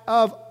fact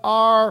of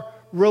our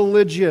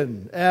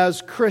religion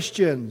as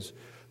Christians.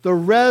 The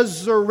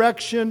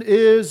resurrection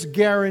is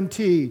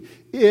guaranteed.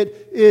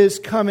 It is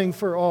coming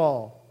for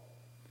all.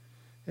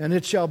 And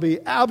it shall be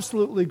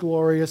absolutely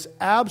glorious,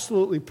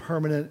 absolutely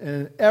permanent,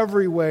 and in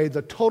every way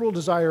the total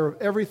desire of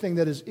everything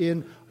that is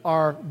in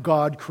our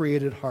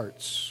God-created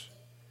hearts.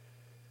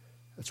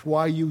 That's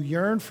why you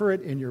yearn for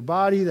it in your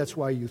body. That's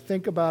why you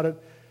think about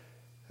it.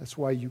 That's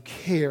why you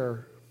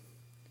care.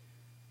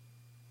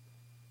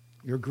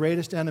 Your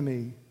greatest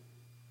enemy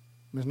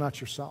is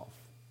not yourself.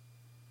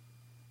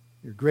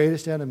 Your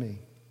greatest enemy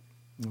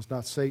is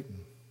not Satan.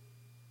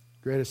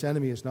 Your greatest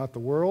enemy is not the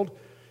world.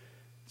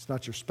 It's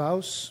not your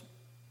spouse.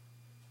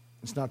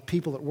 It's not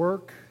people at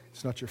work.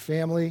 It's not your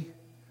family.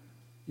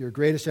 Your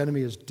greatest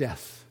enemy is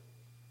death.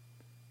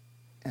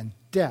 And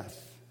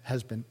death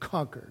has been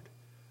conquered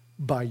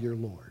by your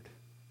Lord.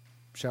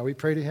 Shall we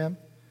pray to Him?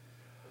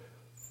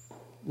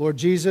 Lord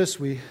Jesus,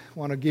 we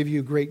want to give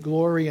you great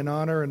glory and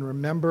honor, and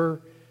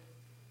remember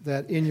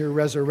that in your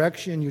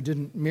resurrection you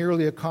didn't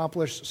merely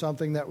accomplish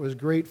something that was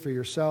great for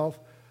yourself,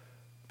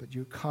 but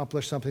you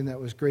accomplished something that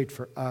was great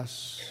for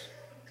us.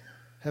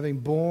 Having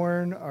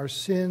borne our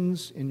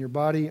sins in your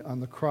body on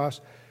the cross,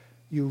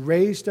 you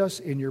raised us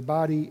in your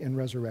body in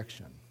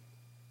resurrection.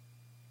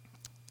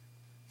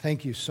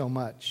 Thank you so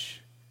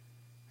much.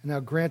 And now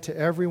grant to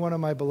every one of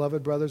my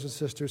beloved brothers and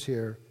sisters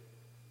here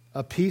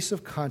a peace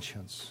of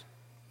conscience,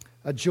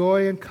 a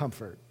joy and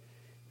comfort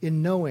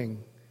in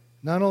knowing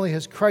not only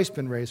has Christ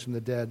been raised from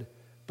the dead,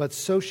 but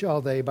so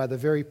shall they by the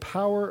very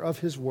power of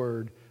His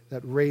word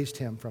that raised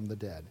Him from the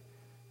dead.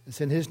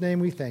 It's in His name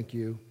we thank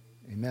you.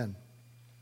 Amen.